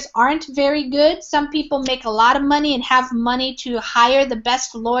lawyers aren't very good, some people make a lot of money and have money to hire the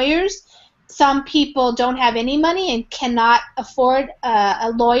best lawyers, some people don't have any money and cannot afford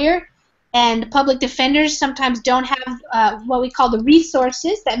a lawyer, and public defenders sometimes don't have what we call the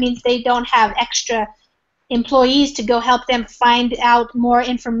resources. That means they don't have extra employees to go help them find out more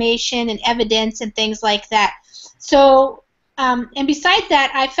information and evidence and things like that. So, and besides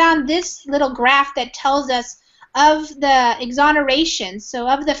that, I found this little graph that tells us of the exoneration. So,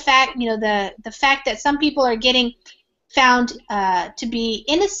 of the fact, you know, the fact that some people are getting found to be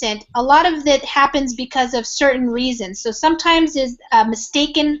innocent, a lot of it happens because of certain reasons. So, sometimes is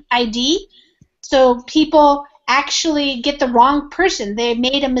mistaken ID. So, people actually get the wrong person. They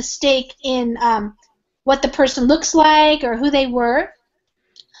made a mistake in what the person looks like or who they were.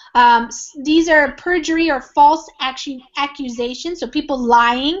 These are perjury or false accusations, so people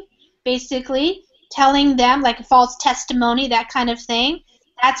lying, basically, telling them, like a false testimony, that kind of thing.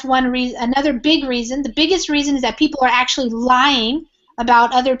 That's one reason. Another big reason, the biggest reason, is that people are actually lying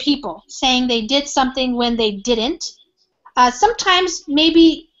about other people, saying they did something when they didn't. Sometimes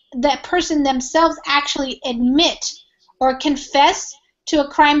maybe that person themselves actually admit or confess to a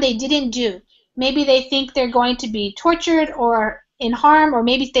crime they didn't do. Maybe they think they're going to be tortured or in harm, or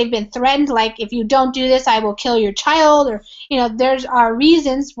maybe they've been threatened, like, if you don't do this, I will kill your child, or, you know, there's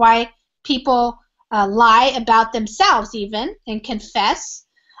reasons why people lie about themselves even and confess.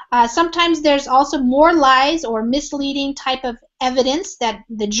 Sometimes there's also more lies or misleading type of evidence that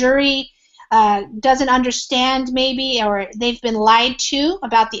the jury doesn't understand, maybe, or they've been lied to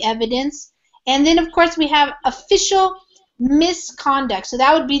about the evidence. And then, of course, we have official misconduct. So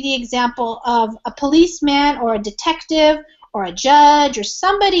that would be the example of a policeman or a detective or a judge or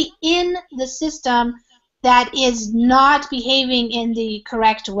somebody in the system that is not behaving in the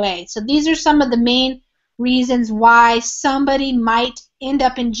correct way. So these are some of the main reasons why somebody might end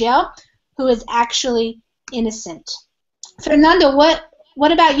up in jail who is actually innocent. Fernando, what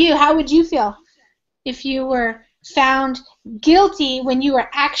about you? How would you feel if you were found guilty when you were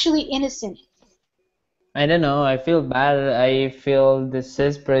actually innocent? I don't know. I feel bad. I feel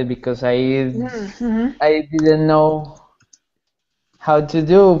desperate because I didn't know how to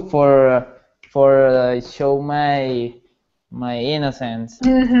do for show my innocence.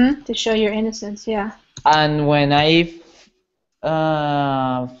 To show your innocence, yeah. And when I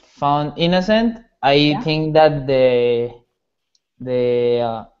found innocent, I think that the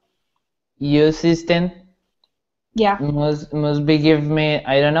EU system must be give me,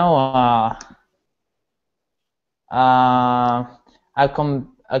 I don't know, a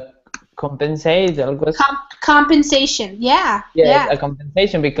compensate, algo así. Compensation, yeah. Yes, a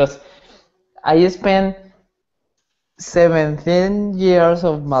compensation, because I spent 17 years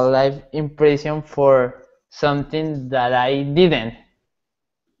of my life in prison for something that I didn't.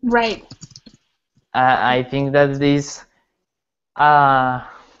 Right. I think that this the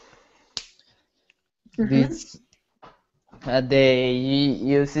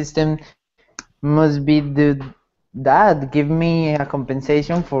EU system must be that give me a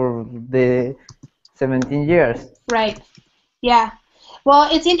compensation for the 17 years. Right. Yeah. Well,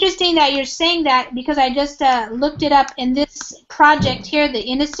 it's interesting that you're saying that, because I just looked it up in this project here, the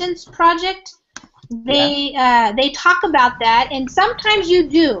Innocence Project. They talk about that, and sometimes you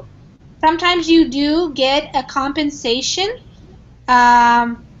do. Sometimes you do get a compensation,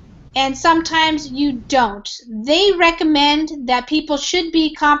 and sometimes you don't. They recommend that people should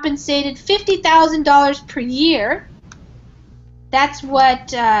be compensated $50,000 per year. That's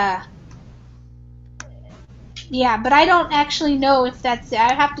what. Yeah, but I don't actually know if that's.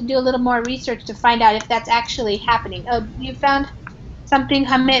 I have to do a little more research to find out if that's actually happening. Oh, you found something,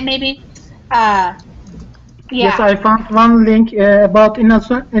 Hamid? Maybe. Yeah. Yes, I found one link about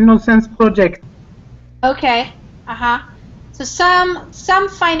Innocence Project. Okay. So some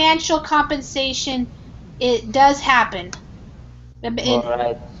financial compensation, it does happen. All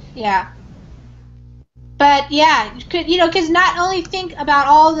right. Yeah. But yeah, because not only think about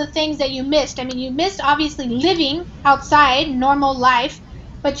all the things that you missed. I mean, you missed obviously living outside, normal life,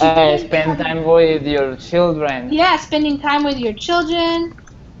 but you spend time with your children. Yeah, spending time with your children.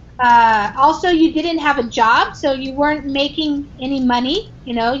 Also, you didn't have a job, so you weren't making any money.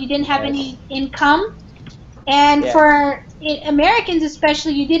 You didn't have any income. And for Americans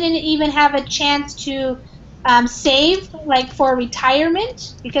especially, you didn't even have a chance to save, like, for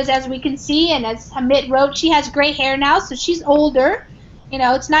retirement, because as we can see, and as Hamid wrote, she has gray hair now, so she's older.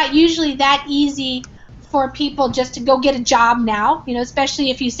 It's not usually that easy for people just to go get a job now, especially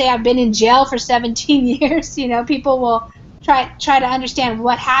if you say I've been in jail for 17 years, people will try to understand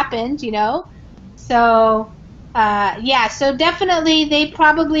what happened, So, so definitely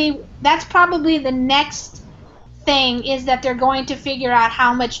that's probably the next thing, is that they're going to figure out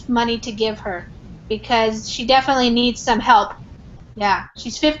how much money to give her, because she definitely needs some help. Yeah,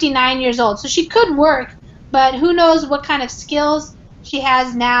 she's 59 years old, so she could work, but who knows what kind of skills she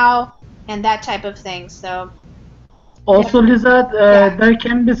has now and that type of thing. So also, Lisa, there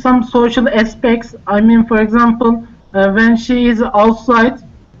can be some social aspects. I mean, for example, when she is outside,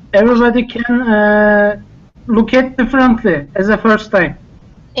 everybody can look at differently as a first time.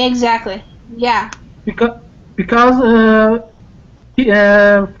 Exactly. Yeah. Because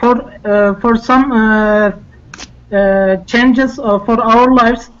for some changes for our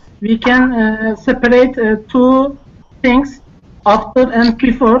lives, we can separate two things, after and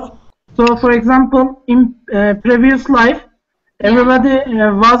before. So, for example, in previous life, everybody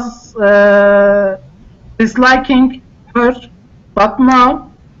was disliking her, but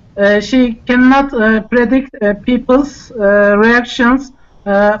now she cannot predict people's reactions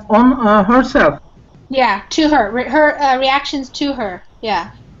on herself. Yeah, to her reactions to her.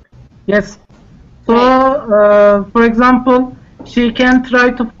 Yeah. Yes. So, for example, she can try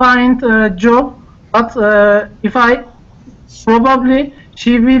to find a job, but probably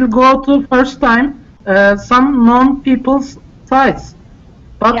she will go to first time some known people's sites,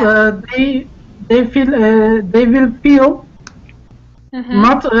 but they will feel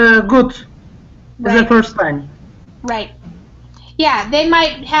not good as a first time. Right. Yeah, they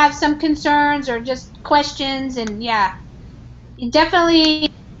might have some concerns or just questions, and it definitely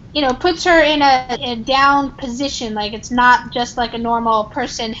puts her in a down position. Like, it's not just like a normal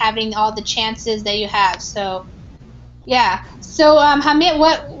person having all the chances that you have. So so Hamid,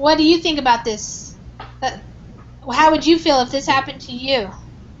 what do you think about this? How would you feel if this happened to you?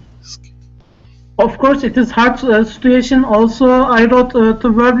 Of course, it is hard situation. Also, I wrote to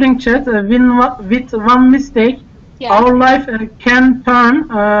Verbling chat, with one mistake, our life can turn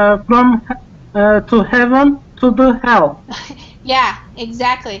from to heaven to the hell. Yeah,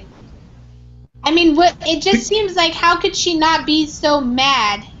 exactly. I mean, it just seems like, how could she not be so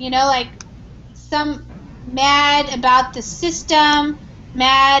mad? Like, mad about the system,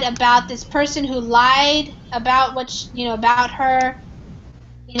 mad about this person who lied about about her.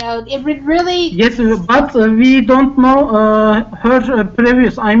 It would really. Yes, but we don't know her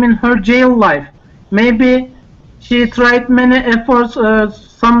previous, I mean her jail life. Maybe she tried many efforts,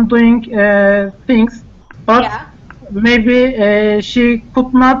 some doing things, but Yeah. maybe she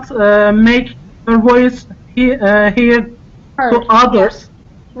could not make her voice heard to Heard. others,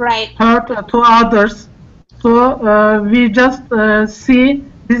 Right. heard to others. So we just see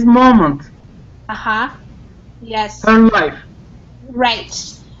this moment, Uh-huh. Yes. her life. Right.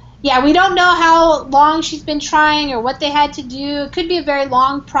 Yeah, we don't know how long she's been trying or what they had to do. It could be a very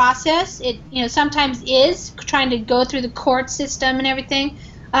long process. It, sometimes is trying to go through the court system and everything.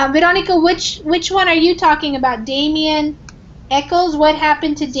 Veronica, which one are you talking about? Damien Eccles? What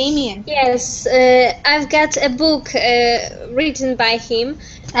happened to Damien? Yes, I've got a book written by him,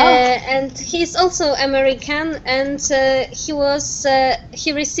 and he's also American, and he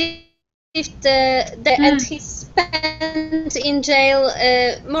received and he spent in jail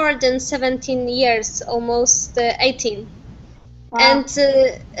more than 17 years, almost 18. Wow. And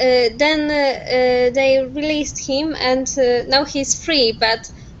then they released him, and now he's free,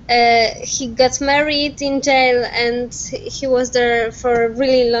 but he got married in jail, and he was there for a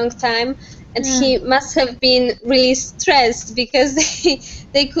really long time, and he must have been really stressed because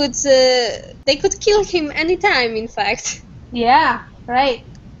they could kill him anytime, in fact. Yeah, right.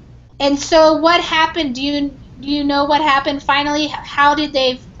 And so what happened? Do you know what happened finally? How did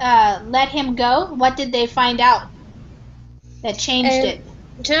they let him go? What did they find out that changed it?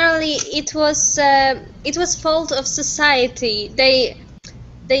 Generally, it was fault of society. They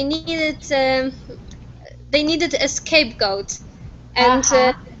needed a scapegoat, and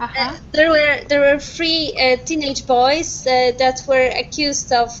there were three teenage boys that were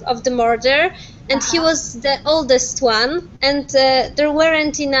accused of the murder, and he was the oldest one, and there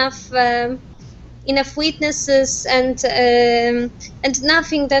weren't enough witnesses and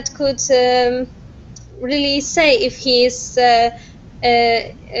nothing that could really say if he's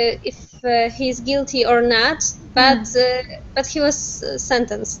guilty or not, but he was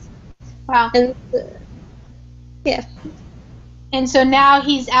sentenced. Wow. And yeah. And so now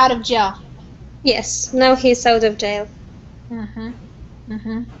he's out of jail. Yes, now he's out of jail.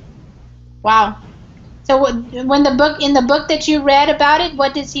 Wow. So in the book that you read about it,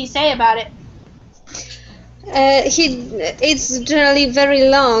 what does he say about it? It's generally very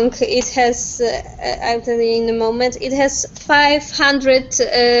long. It has, I'll tell you in a moment, it has 500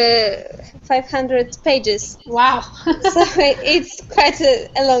 pages. Wow. So it's quite a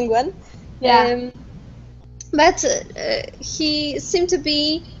long one. Yeah. But he seemed to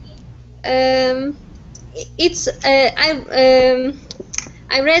be.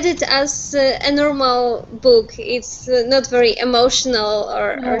 I read it as a normal book. It's not very emotional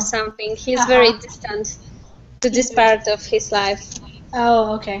or something. He's very distant to this part of his life.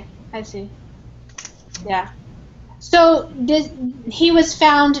 Oh, okay. I see. Yeah. So he was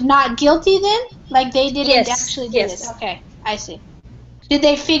found not guilty then? Like they didn't actually do it? Okay, I see. Did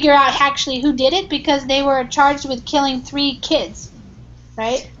they figure out actually who did it? Because they were charged with killing 3 kids,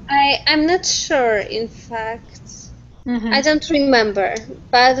 right? I'm not sure, in fact. I don't remember,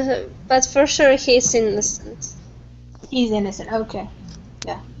 but for sure he's innocent. He's innocent. Okay.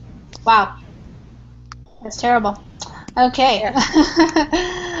 Yeah. Wow. That's terrible. Okay. Yeah.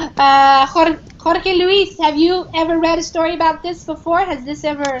 Jorge Luis, have you ever read a story about this before? Has this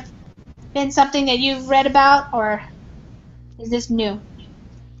ever been something that you've read about, or is this new?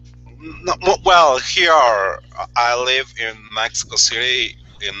 No, well, here I live in Mexico City.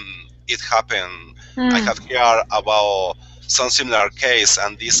 It happened. I have heard about some similar case,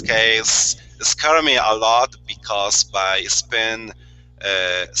 and this case scared me a lot because by spend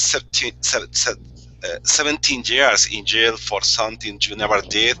 17 years in jail for something you never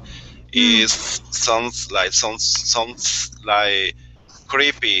did sounds like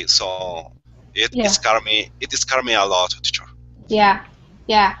creepy. So it scared me. It scared me a lot, teacher. Yeah.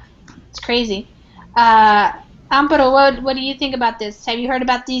 It's crazy. Amparo, what do you think about this? Have you heard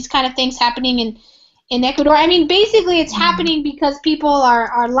about these kind of things happening in Ecuador? I mean, basically, it's happening because people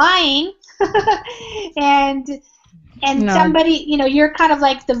are lying, and somebody, you're kind of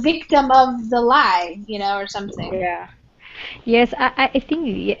like the victim of the lie, or something. Yeah. Yes, I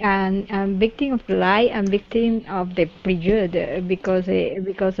think I'm victim of the lie. I'm victim of the prejudice because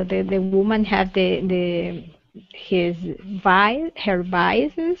the woman have her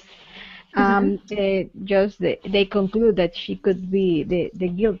biases, just they conclude that she could be the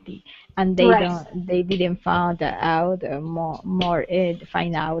guilty, and Right. they didn't find out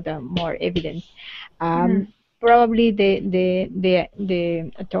find out more evidence. Mhm. Probably the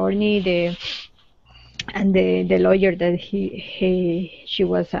attorney and the lawyer that she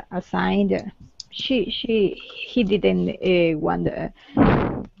was assigned, he didn't want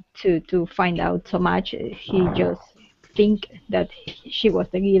to find out so much. He just think that she was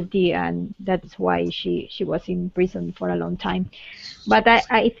the guilty, and that's why she was in prison for a long time. But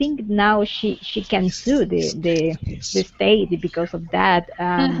I think now she can sue the state because of that.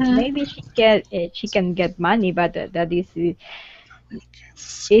 Mhm. Maybe she can get money, but that is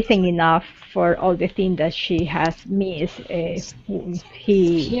isn't enough for all the things that she has missed.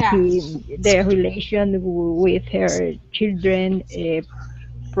 Yeah. The relation with her children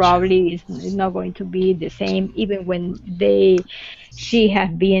probably is not going to be the same, even when they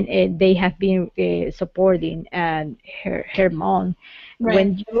have been supporting and her mom. Right.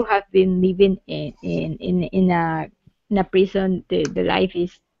 When you have been living in a prison, the life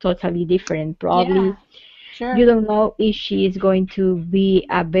is totally different. Yeah. Probably you Sure. don't know if she is going to be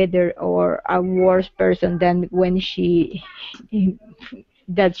a better or a worse person than when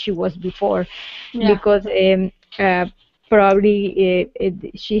that she was before, Yeah. because probably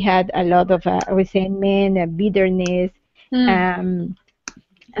she had a lot of resentment, bitterness, Mm. um,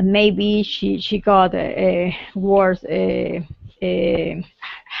 and maybe she got worse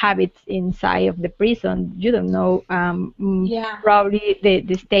habits inside of the prison. You don't know. Yeah. Probably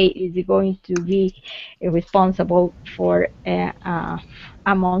the state is going to be responsible for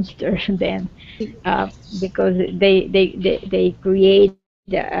a monster then, because they create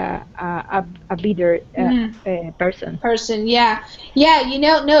a bitter Mm. person. Person. Yeah. Yeah.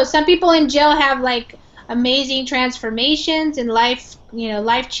 No. Some people in jail have like amazing transformations and life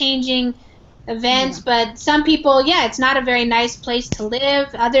changing events. Yeah, But some people, yeah, it's not a very nice place to live.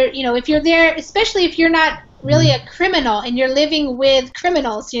 If you're there, especially if you're not really a criminal and you're living with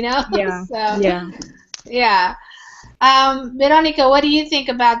criminals. yeah, So, yeah. yeah. Veronica, what do you think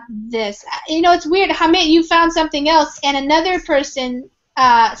about this? It's weird. Hamid, you found something else, and another person,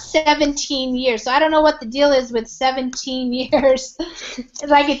 17 years. So I don't know what the deal is with 17 years.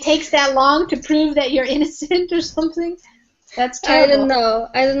 Like it takes that long to prove that you're innocent or something. That's I don't terrible. know.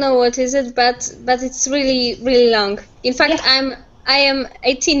 I don't know what is it, but it's really really long. In fact, Yeah. I am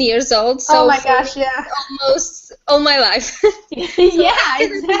 18 years old, Oh so my for me gosh, yeah. almost all my life. So I Yeah,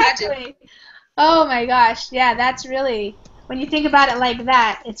 cannot imagine. exactly. Oh my gosh, yeah, that's really, when you think about it like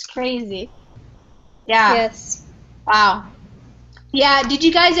that, it's crazy. Yeah, Yes. wow. Yeah, did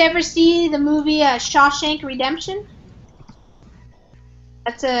you guys ever see the movie Shawshank Redemption?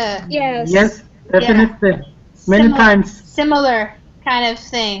 That's Yes. Yes, yeah, definitely. Many similar, times. similar kind of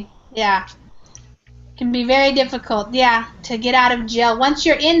thing. Yeah, can be very difficult, yeah, to get out of jail. Once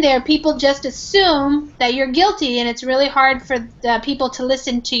you're in there, people just assume that you're guilty, and it's really hard for the people to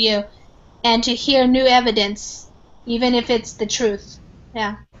listen to you and to hear new evidence, even if it's the truth.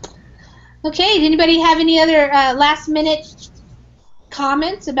 Yeah. Okay, did anybody have any other last minute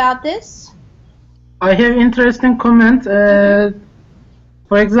comments about this? I have interesting comment.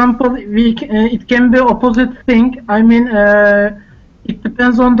 For example, it can be opposite thing. I mean, it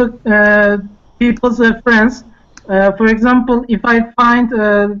depends on the people's friends. For example, if I find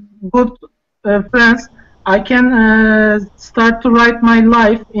good friends, I can start to write my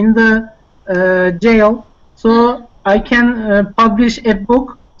life in the jail, Mm. so I can publish a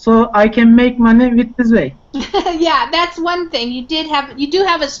book, so I can make money with this way. Yeah, that's one thing. You do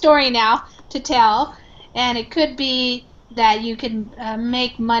have a story now to tell, and it could be that you can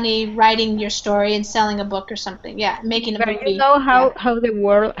make money writing your story and selling a book or something. Yeah, making a But you movie. know Yeah. how the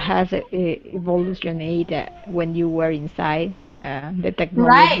world has evolutioned when you were inside, the Right.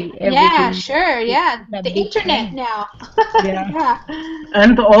 technology, Yeah, everything. sure. Yeah. It's a The big internet change. now. Yeah. Yeah.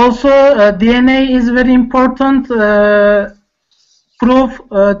 And also, DNA is very important proof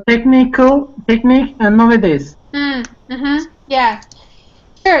technical technique nowadays. Mm-hmm. Yeah.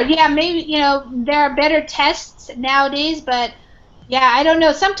 Sure. Yeah, maybe, there are better tests nowadays, but yeah, I don't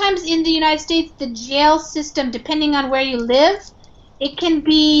know. Sometimes in the United States, the jail system, depending on where you live, it can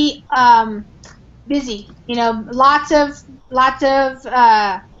be busy. Lots of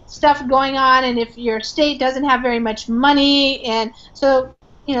stuff going on, and if your state doesn't have very much money, and so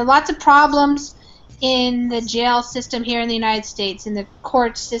lots of problems in the jail system here in the United States, in the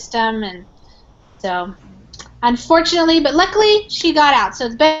court system, and so unfortunately, but luckily she got out, so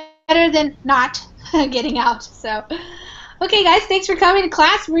it's better than not getting out. So, okay, guys, thanks for coming to class.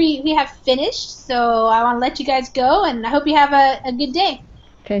 We have finished, so I want to let you guys go, and I hope you have a good day.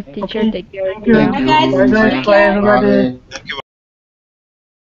 Thanks, teacher. Okay, Take care. thank you. Thank Bye, you. guys. Bye guys. Take Bye care. everybody. Bye. Thank you.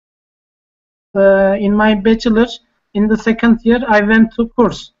 In my bachelor, in the second year, I went to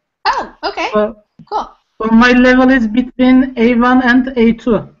course. Oh, okay. So, Cool. so my level is between A1 and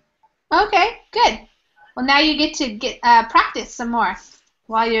A2. Okay, good. Well, now you get to practice some more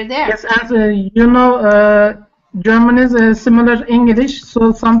while you're there. Yes, and you know, German is similar English,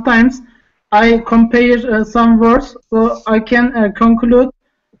 so sometimes I compare some words, so I can conclude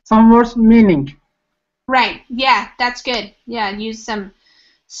some words meaning. Right. Yeah, that's good. Yeah, use some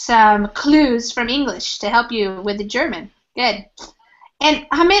clues from English to help you with the German. Good. And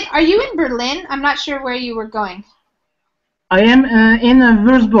Hamid, are you in Berlin? I'm not sure where you were going. I am in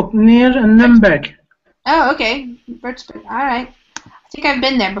Würzburg, near Nuremberg. Oh, okay. Würzburg. All right. I think I've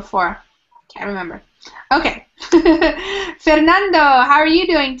been there before. Can't remember. Okay. Fernando, how are you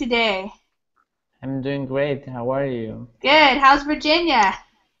doing today? I'm doing great. How are you? Good. How's Virginia?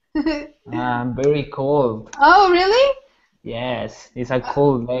 I'm very cold. Oh, really? Yes, it's a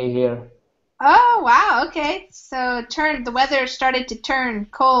cold day here. Oh, wow. Okay. So the weather started to turn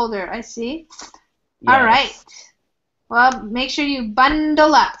colder, I see. All Yes. right. Well, make sure you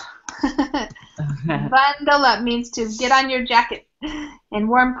bundle up. Bundle up means to get on your jacket and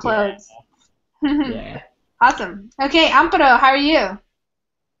warm clothes. Yeah. Awesome. Okay, Amparo, how are you?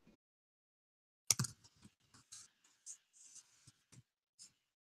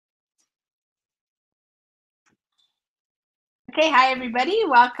 Okay, hi everybody.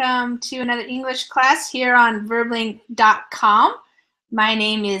 Welcome to another English class here on verbling.com. My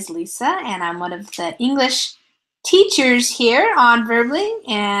name is Lisa and I'm one of the English teachers here on Verbling,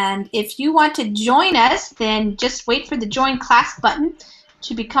 and if you want to join us, then just wait for the join class button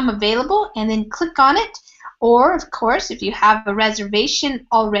to become available and then click on it. Or, of course, if you have a reservation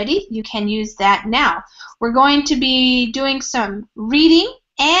already, you can use that now. We're going to be doing some reading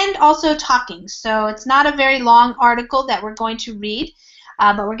and also talking. So it's not a very long article that we're going to read,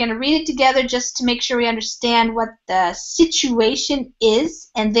 but we're going to read it together just to make sure we understand what the situation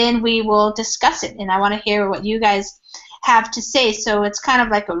is, and then we will discuss it. And I want to hear what you guys have to say. So it's kind of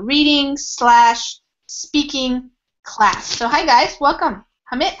like a reading / speaking class. So hi guys, welcome.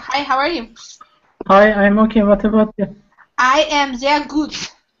 Hamid, hi, how are you? Hi, I'm okay. What about you? I am sehr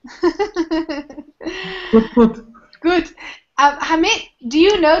gut. Good. Good. Hamid, do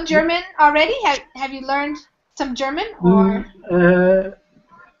you know German already? Have you learned some German? Or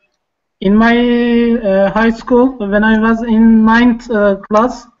In my high school, when I was in 9th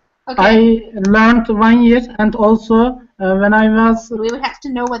class, okay. I learned 1 year, and also when I was... We would have to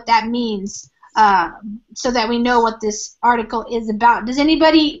know what that means so that we know what this article is about. Does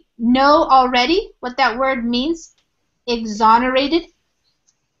anybody know already what that word means? Exonerated?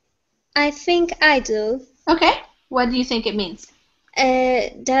 I think I do. Okay. What do you think it means?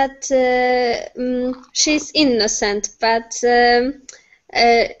 That she's innocent, but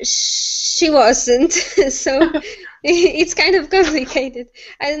she wasn't. So it's kind of complicated.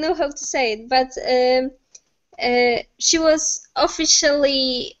 I don't know how to say it, but she was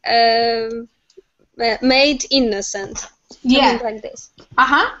officially made innocent. Yeah. Something like this.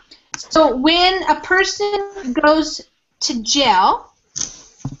 Uh-huh. So when a person goes to jail,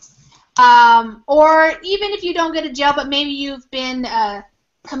 or even if you don't go to jail, but maybe you've been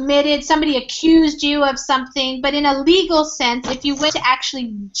committed, somebody accused you of something, but in a legal sense, if you went to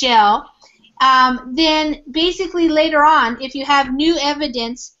actually jail, then basically later on, if you have new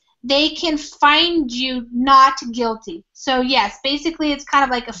evidence, they can find you not guilty. So yes, basically it's kind of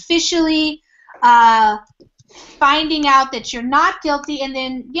like officially finding out that you're not guilty, and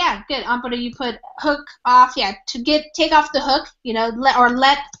then yeah, good. Amparo, you put hook off. Yeah, to take off the hook, you know, let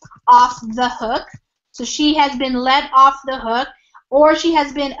off the hook. So she has been let off the hook, or she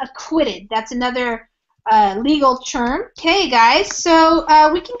has been acquitted. That's another legal term. Okay, guys. So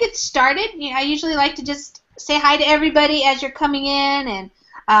we can get started. You know, I usually like to just say hi to everybody as you're coming in,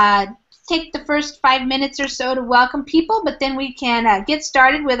 and take the first 5 minutes or so to welcome people, but then we can get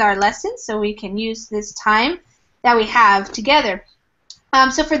started with our lesson so we can use this time that we have together.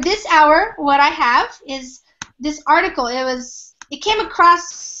 So for this hour, what I have is this article. It came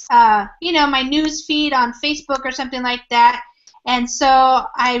across you know, my news feed on Facebook or something like that, and so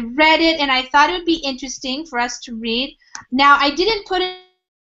I read it and I thought it would be interesting for us to read. Now I didn't put it,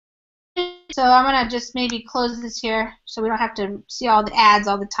 so I'm going to just maybe close this here so we don't have to see all the ads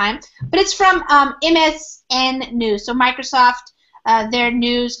all the time. But it's from MSN News, so Microsoft, their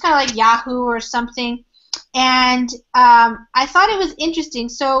news, kind of like Yahoo or something. And I thought it was interesting,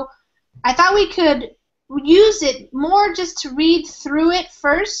 so I thought we could use it more just to read through it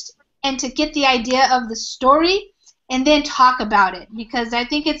first and to get the idea of the story. and then talk about it, because I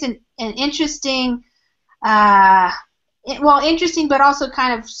think it's an interesting, interesting, but also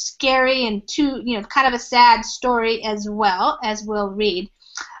kind of scary and kind of a sad story as well, as we'll read.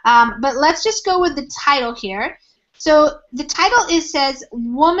 But let's just go with the title here. So the title says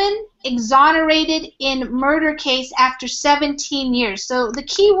 "Woman Exonerated in Murder Case After 17 Years." So the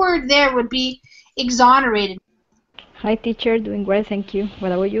key word there would be exonerated. Hi, teacher. Doing well, thank you.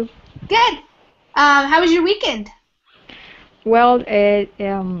 What about you? Good. How was your weekend? Well,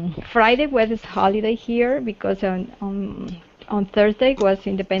 Friday was holiday here because on Thursday was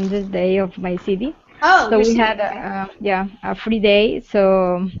Independence Day of my city. Oh, so we had a free day.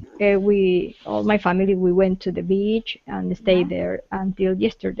 So all my family, we went to the beach and stayed there until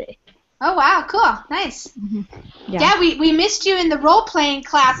yesterday. Oh wow, cool, nice. Mm-hmm. Yeah, we missed you in the role-playing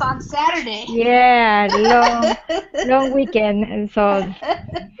class on Saturday. Yeah, long weekend, and so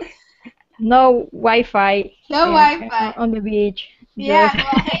no Wi-Fi. No Wi-Fi on the beach. Yeah,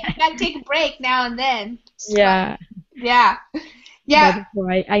 well, hey, you gotta take a break now and then. Yeah. Yeah. That's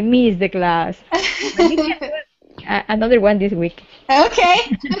why I missed the class. Another one this week.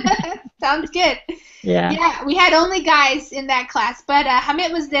 Okay. Sounds good. Yeah. Yeah, we had only guys in that class, but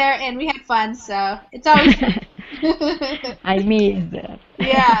Hamid was there and we had fun, so it's always fun. I missed that.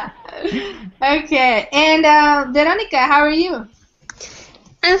 Yeah. Okay. And Veronica, how are you?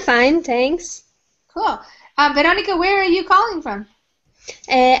 I'm fine, thanks. Cool. Veronica, where are you calling from?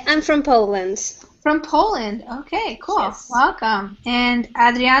 I'm from Poland. From Poland. Okay, cool. Yes. Welcome. And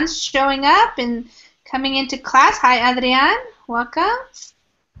Adrian's showing up and coming into class. Hi, Adrian. Welcome.